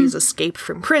asylum, somebody's escaped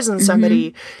from prison,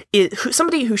 somebody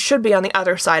who should be on the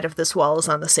other side of this wall is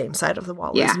on the same side of the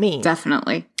wall as me.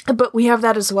 Definitely. But we have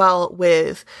that as well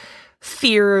with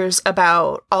fears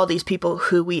about all these people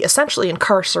who we essentially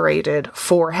incarcerated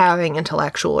for having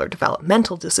intellectual or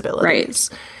developmental disabilities.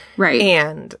 Right.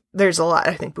 And there's a lot,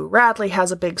 I think Boo Radley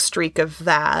has a big streak of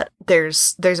that.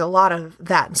 There's a lot of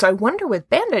that. And so I wonder with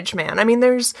Bandage Man, I mean,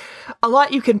 there's a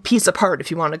lot you can piece apart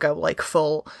if you want to go like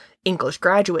full English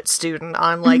graduate student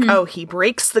on like, oh, he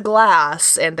breaks the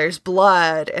glass and there's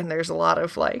blood and there's a lot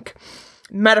of like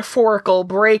metaphorical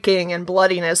breaking and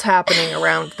bloodiness happening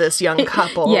around this young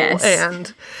couple. Yes.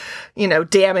 And, you know,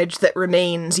 damage that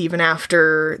remains even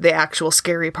after the actual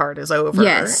scary part is over.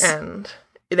 Yes. And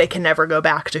they can never go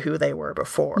back to who they were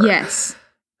before. Yes.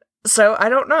 So I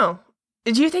don't know.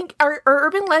 Do you think, are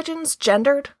urban legends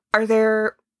gendered?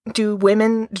 Do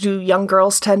young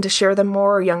girls tend to share them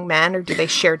more, or young men, or do they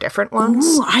share different ones?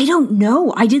 Ooh, I don't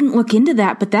know. I didn't look into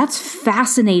that, but that's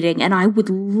fascinating, and I would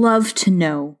love to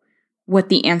know what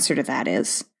the answer to that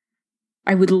is.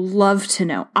 I would love to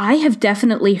know. I have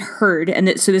definitely heard,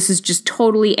 so this is just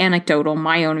totally anecdotal,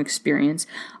 my own experience.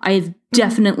 I have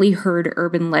definitely heard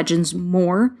urban legends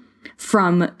more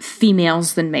from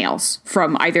females than males,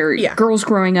 from either girls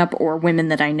growing up or women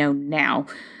that I know now.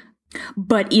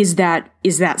 But is that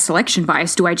selection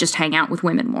bias? Do I just hang out with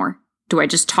women more? Do I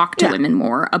just talk to women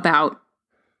more about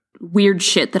weird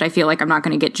shit that I feel like I'm not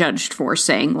going to get judged for,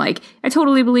 saying like, I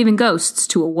totally believe in ghosts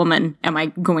to a woman? Am I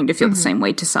going to feel the same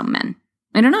way to some men?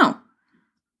 I don't know.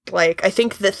 Like, I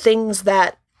think the things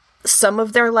that some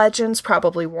of their legends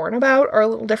probably warn about are a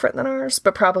little different than ours,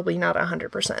 but probably not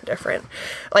 100% different.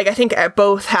 Like, I think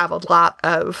both have a lot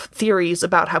of theories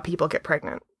about how people get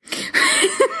pregnant.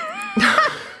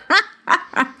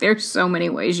 There's so many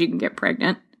ways you can get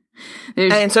pregnant.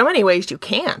 And in so many ways you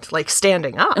can't, like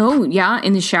standing up. Oh, yeah,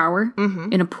 in the shower,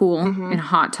 in a pool, in a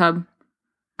hot tub.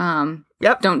 Don't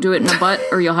do it in a butt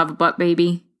or you'll have a butt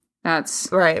baby.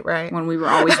 That's right. One we were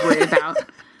always worried about.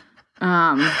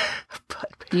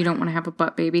 You don't want to have a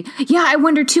butt baby. Yeah, I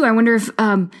wonder too. I wonder if,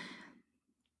 I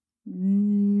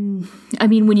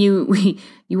mean, when you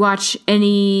watch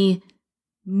any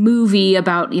movie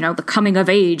about, you know, the coming of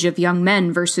age of young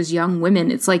men versus young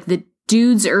women, it's like the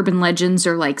dudes' urban legends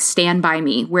are like Stand By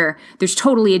Me, where there's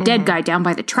totally a dead guy down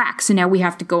by the tracks, and now we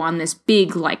have to go on this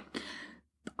big, like,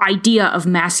 idea of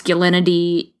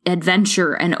masculinity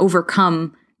adventure and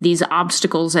overcome these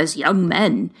obstacles as young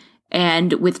men.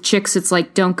 And with chicks, it's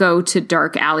like, don't go to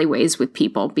dark alleyways with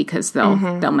people because they'll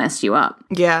mess you up.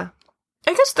 Yeah.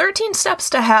 I guess 13 Steps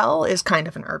to Hell is kind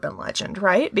of an urban legend,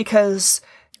 right? Because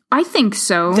I think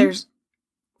so.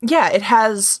 It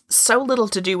has so little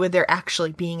to do with there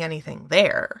actually being anything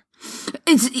there.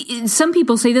 Some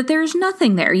people say that there's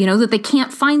nothing there, you know, that they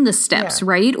can't find the steps,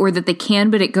 right? Or that they can,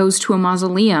 but it goes to a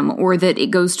mausoleum, or that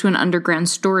it goes to an underground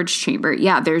storage chamber.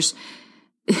 Yeah,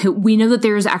 we know that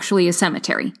there is actually a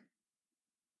cemetery.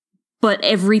 But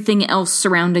everything else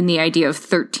surrounding the idea of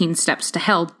 13 Steps to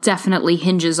Hell definitely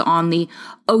hinges on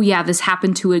this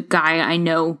happened to a guy I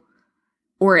know,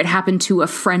 or it happened to a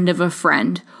friend of a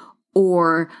friend,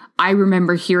 or I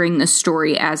remember hearing this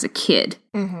story as a kid.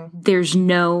 There's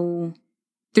no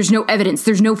evidence.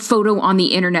 There's no photo on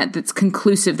the internet that's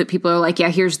conclusive that people are like, yeah,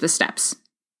 here's the steps.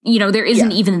 You know, there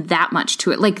isn't even that much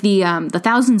to it. Like the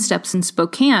 1,000 Steps in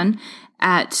Spokane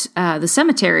at the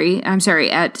cemetery,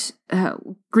 at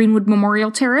Greenwood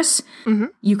Memorial Terrace,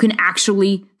 you can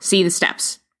actually see the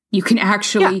steps. You can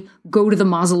actually go to the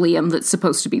mausoleum that's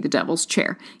supposed to be the devil's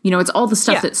chair. You know, it's all the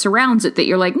stuff that surrounds it that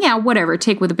you're like, yeah, whatever,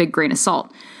 take with a big grain of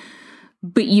salt.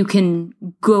 But you can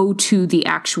go to the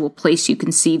actual place. You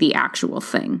can see the actual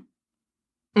thing.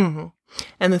 And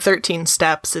the 13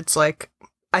 Steps, it's like,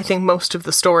 I think most of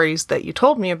the stories that you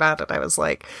told me about it, I was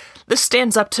like, this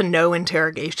stands up to no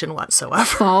interrogation whatsoever.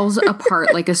 Falls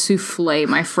apart like a souffle,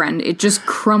 my friend. It just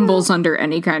crumbles under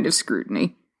any kind of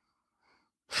scrutiny.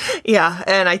 Yeah,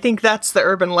 and I think that's the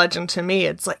urban legend to me.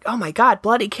 It's like, oh my God,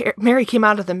 Bloody Mary came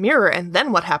out of the mirror, and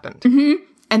then what happened?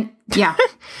 And yeah,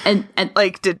 and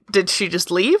like, did she just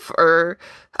leave? Or,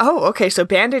 oh, okay, so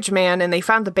Bandage Man, and they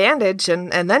found the bandage, and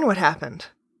then what happened?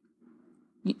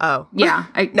 Oh. Yeah.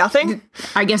 Nothing?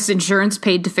 I guess insurance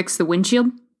paid to fix the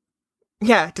windshield?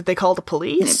 Yeah, did they call the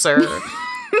police, or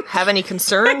have any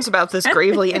concerns about this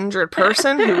gravely injured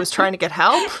person who was trying to get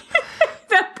help?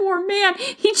 That poor man,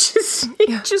 he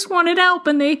just wanted help,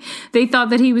 and they thought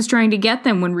that he was trying to get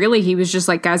them, when really he was just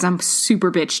like, guys, I'm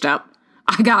super bitched up.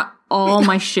 I got all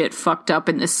my shit fucked up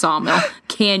in this sawmill.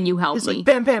 Can you help me? Like,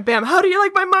 bam, bam, bam. How do you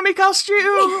like my mummy costume?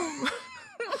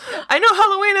 I know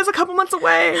Halloween is a couple months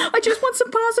away. I just want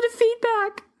some positive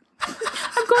feedback.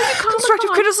 I'm going to Comic-Con.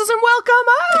 Constructive criticism, welcome.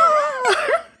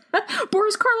 Ah!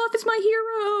 Boris Karloff is my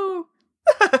hero.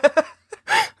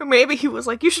 Maybe he was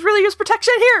like, you should really use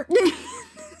protection here.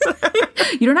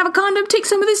 You don't have a condom? Take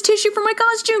some of this tissue from my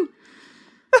costume.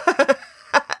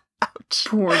 Ouch.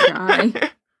 Poor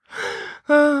guy.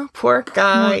 Oh, poor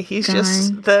guy. Poor He's guy.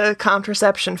 just the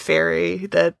contraception fairy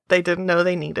that they didn't know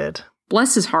they needed.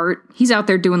 Bless his heart. He's out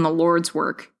there doing the Lord's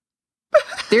work.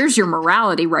 There's your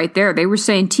morality right there. They were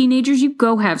saying, teenagers, you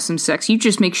go have some sex. You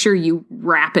just make sure you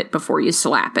wrap it before you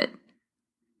slap it.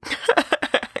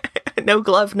 No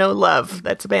glove, no love.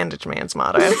 That's Bandage Man's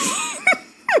motto.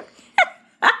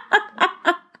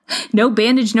 No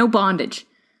bandage, no bondage.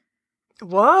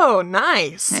 Whoa,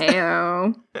 nice.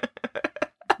 Heyo.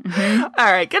 All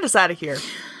right, get us out of here.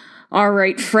 All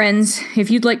right, friends, if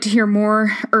you'd like to hear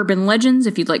more urban legends,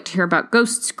 if you'd like to hear about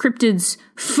ghosts, cryptids,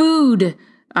 food,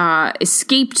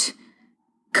 escaped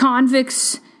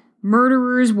convicts,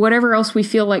 murderers, whatever else we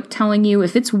feel like telling you,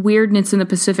 if it's weird and it's in the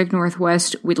Pacific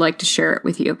Northwest, we'd like to share it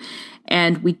with you.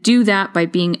 And we do that by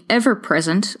being ever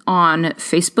present on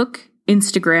Facebook,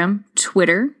 Instagram,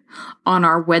 Twitter, on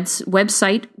our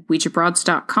website,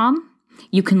 ouijabroads.com.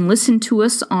 You can listen to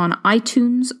us on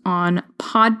iTunes, on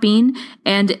Podbean,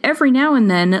 and every now and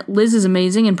then, Liz is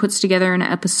amazing and puts together an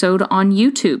episode on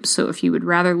YouTube. So if you would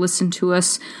rather listen to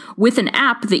us with an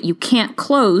app that you can't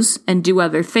close and do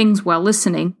other things while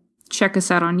listening, check us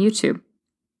out on YouTube.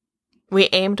 We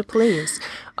aim to please.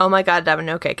 Oh my God, Devin,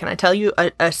 okay, can I tell you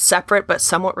a separate but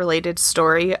somewhat related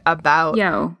story about...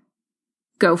 Yo,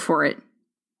 go for it.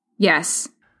 Yes.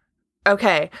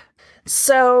 Okay,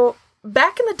 so...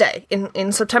 Back in the day,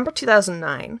 in September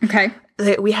 2009, okay,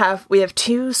 we have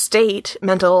 2 state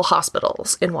mental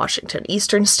hospitals in Washington,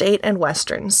 Eastern State and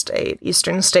Western State.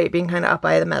 Eastern State being kind of up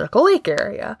by the Medical Lake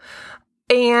area.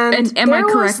 And am I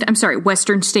correct? I'm sorry,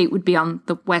 Western State would be on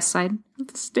the west side of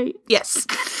the state? Yes.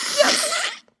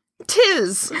 Yes.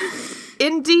 'Tis.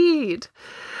 Indeed.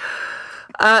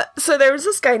 So there was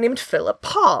this guy named Philip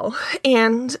Paul,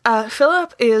 and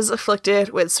Philip is afflicted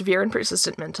with severe and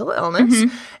persistent mental illness,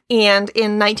 and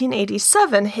in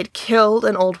 1987 had killed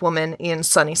an old woman in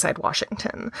Sunnyside,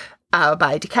 Washington,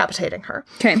 by decapitating her.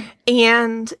 Okay.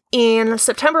 And in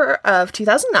September of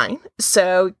 2009,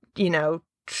 so,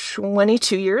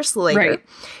 22 years later, right,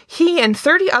 he and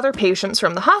 30 other patients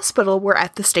from the hospital were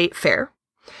at the state fair,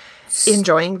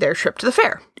 enjoying their trip to the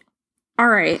fair. All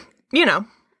right.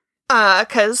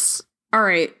 Because... All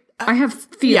right. I have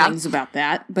feelings about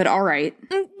that, but all right.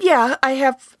 Yeah,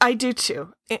 I do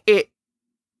too.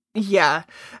 Yeah.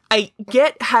 I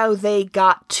get how they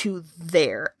got to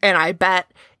there, and I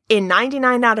bet in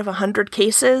 99 out of 100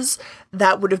 cases,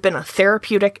 that would have been a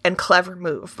therapeutic and clever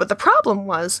move. But the problem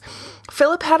was,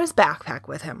 Philip had his backpack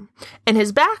with him, and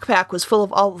his backpack was full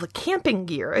of all the camping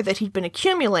gear that he'd been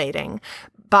accumulating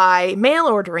by mail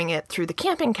ordering it through the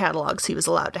camping catalogs he was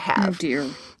allowed to have. Oh, dear.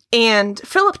 And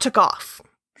Philip took off.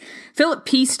 Philip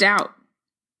pieced out.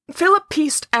 Philip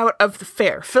pieced out of the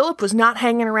fair. Philip was not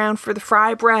hanging around for the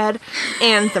fry bread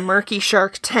and the murky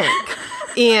shark tank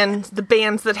and the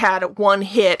bands that had one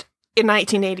hit in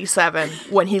 1987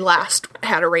 when he last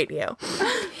had a radio.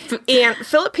 And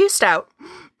Philip pieced out,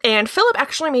 and Philip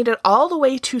actually made it all the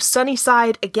way to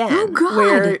Sunnyside again. Oh, God.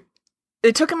 Where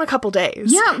it took him a couple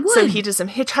days. Yeah, it would. So he did some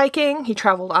hitchhiking, he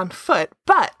traveled on foot,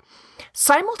 but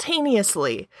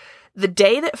simultaneously, the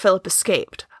day that Philip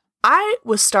escaped, I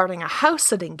was starting a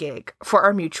house-sitting gig for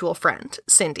our mutual friend,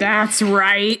 Cindy. That's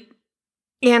right.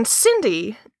 And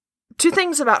Cindy, 2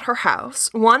 things about her house.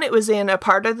 One, it was in a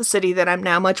part of the city that I'm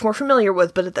now much more familiar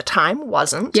with, but at the time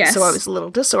wasn't. Yes. So I was a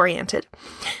little disoriented.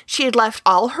 She had left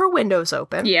all her windows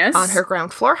open on her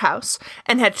ground floor house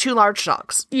and had 2 large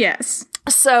dogs. Yes.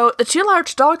 So the 2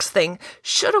 large dogs thing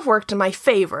should have worked in my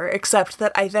favor, except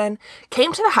that I then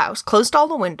came to the house, closed all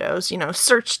the windows,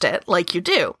 searched it like you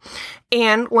do,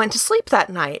 and went to sleep that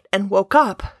night and woke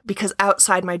up because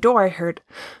outside my door I heard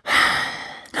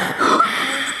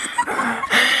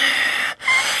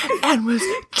and was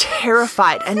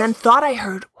terrified, and then thought I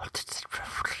heard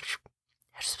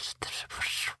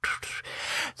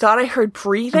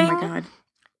breathing. Oh my God.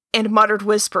 And muttered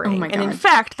whispering. Oh my God. And in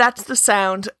fact, that's the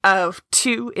sound of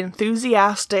 2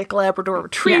 enthusiastic Labrador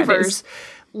retrievers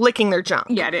licking their junk.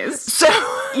 Yeah, it is. So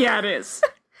yeah, it is.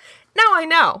 Now I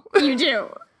know. You do.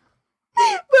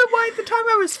 But by the time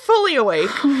I was fully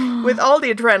awake, with all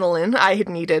the adrenaline I had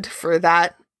needed for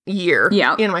that year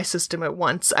in my system at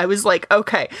once, I was like,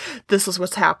 okay, this is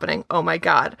what's happening. Oh my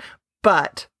God.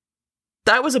 But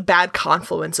that was a bad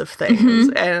confluence of things.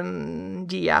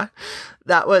 And yeah,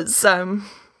 that was...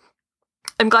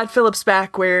 I'm glad Philip's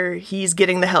back where he's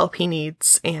getting the help he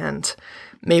needs, and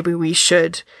maybe we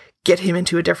should get him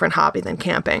into a different hobby than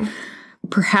camping.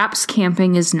 Perhaps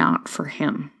camping is not for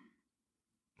him.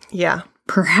 Yeah.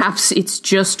 perhaps it's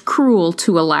just cruel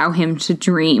to allow him to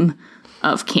dream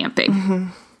of camping. Mm-hmm.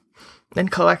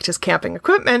 And collect his camping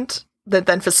equipment that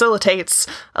then facilitates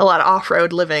a lot of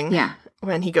off-road living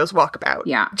when he goes walkabout.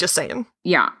 Yeah. Just saying.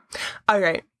 Yeah. All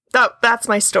right. That's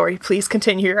my story. Please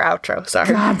continue your outro. Sorry.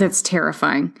 God, that's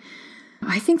terrifying.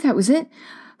 I think that was it.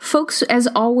 Folks, as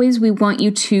always, we want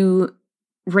you to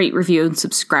rate, review, and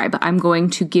subscribe. I'm going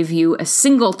to give you a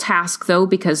single task, though,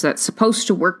 because that's supposed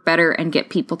to work better and get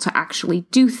people to actually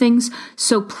do things.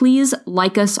 So please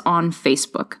like us on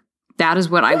Facebook. That is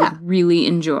what I would really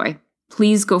enjoy.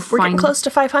 Please go find... We're getting close to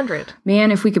 500.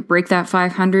 Man, if we could break that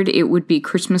 500, it would be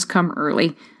Christmas come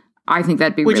early. I think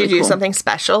that'd be really cool. Would you do something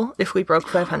special if we broke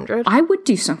 500? I would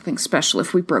do something special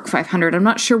if we broke 500. I'm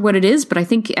not sure what it is, but I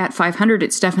think at 500,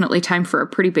 it's definitely time for a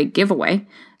pretty big giveaway.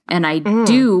 And I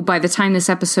do, by the time this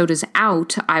episode is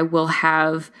out, I will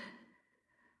have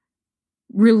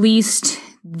released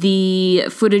the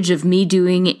footage of me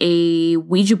doing a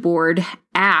Ouija board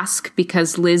ask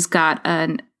because Liz got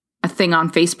a thing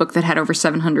on Facebook that had over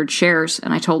 700 shares,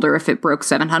 and I told her if it broke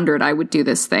 700, I would do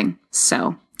this thing.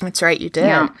 So that's right, you did.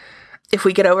 Yeah. If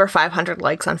we get over 500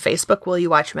 likes on Facebook, will you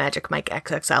watch Magic Mike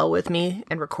XXL with me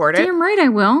and record it? Damn right I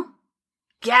will.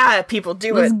 Yeah, people,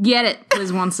 do Let's it. Get it.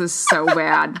 Liz wants this so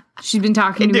bad. She's been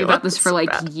talking to me about this for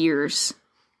years.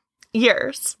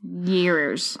 Years.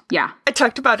 Yeah. I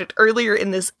talked about it earlier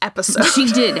in this episode.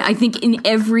 She did. I think in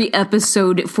every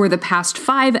episode for the past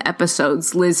 5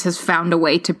 episodes, Liz has found a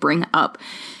way to bring up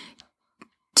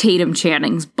Tatum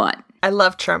Channing's butt. I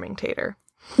love Charming Tater.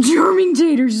 Charming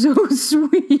Tater's so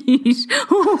sweet.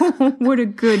 Oh, what a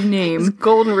good name. It's a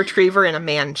golden retriever in a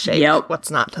man shape. Yep.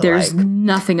 What's not to There's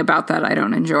nothing about that I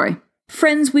don't enjoy.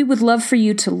 Friends, we would love for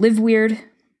you to live weird.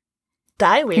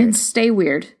 Die weird. And stay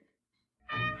weird.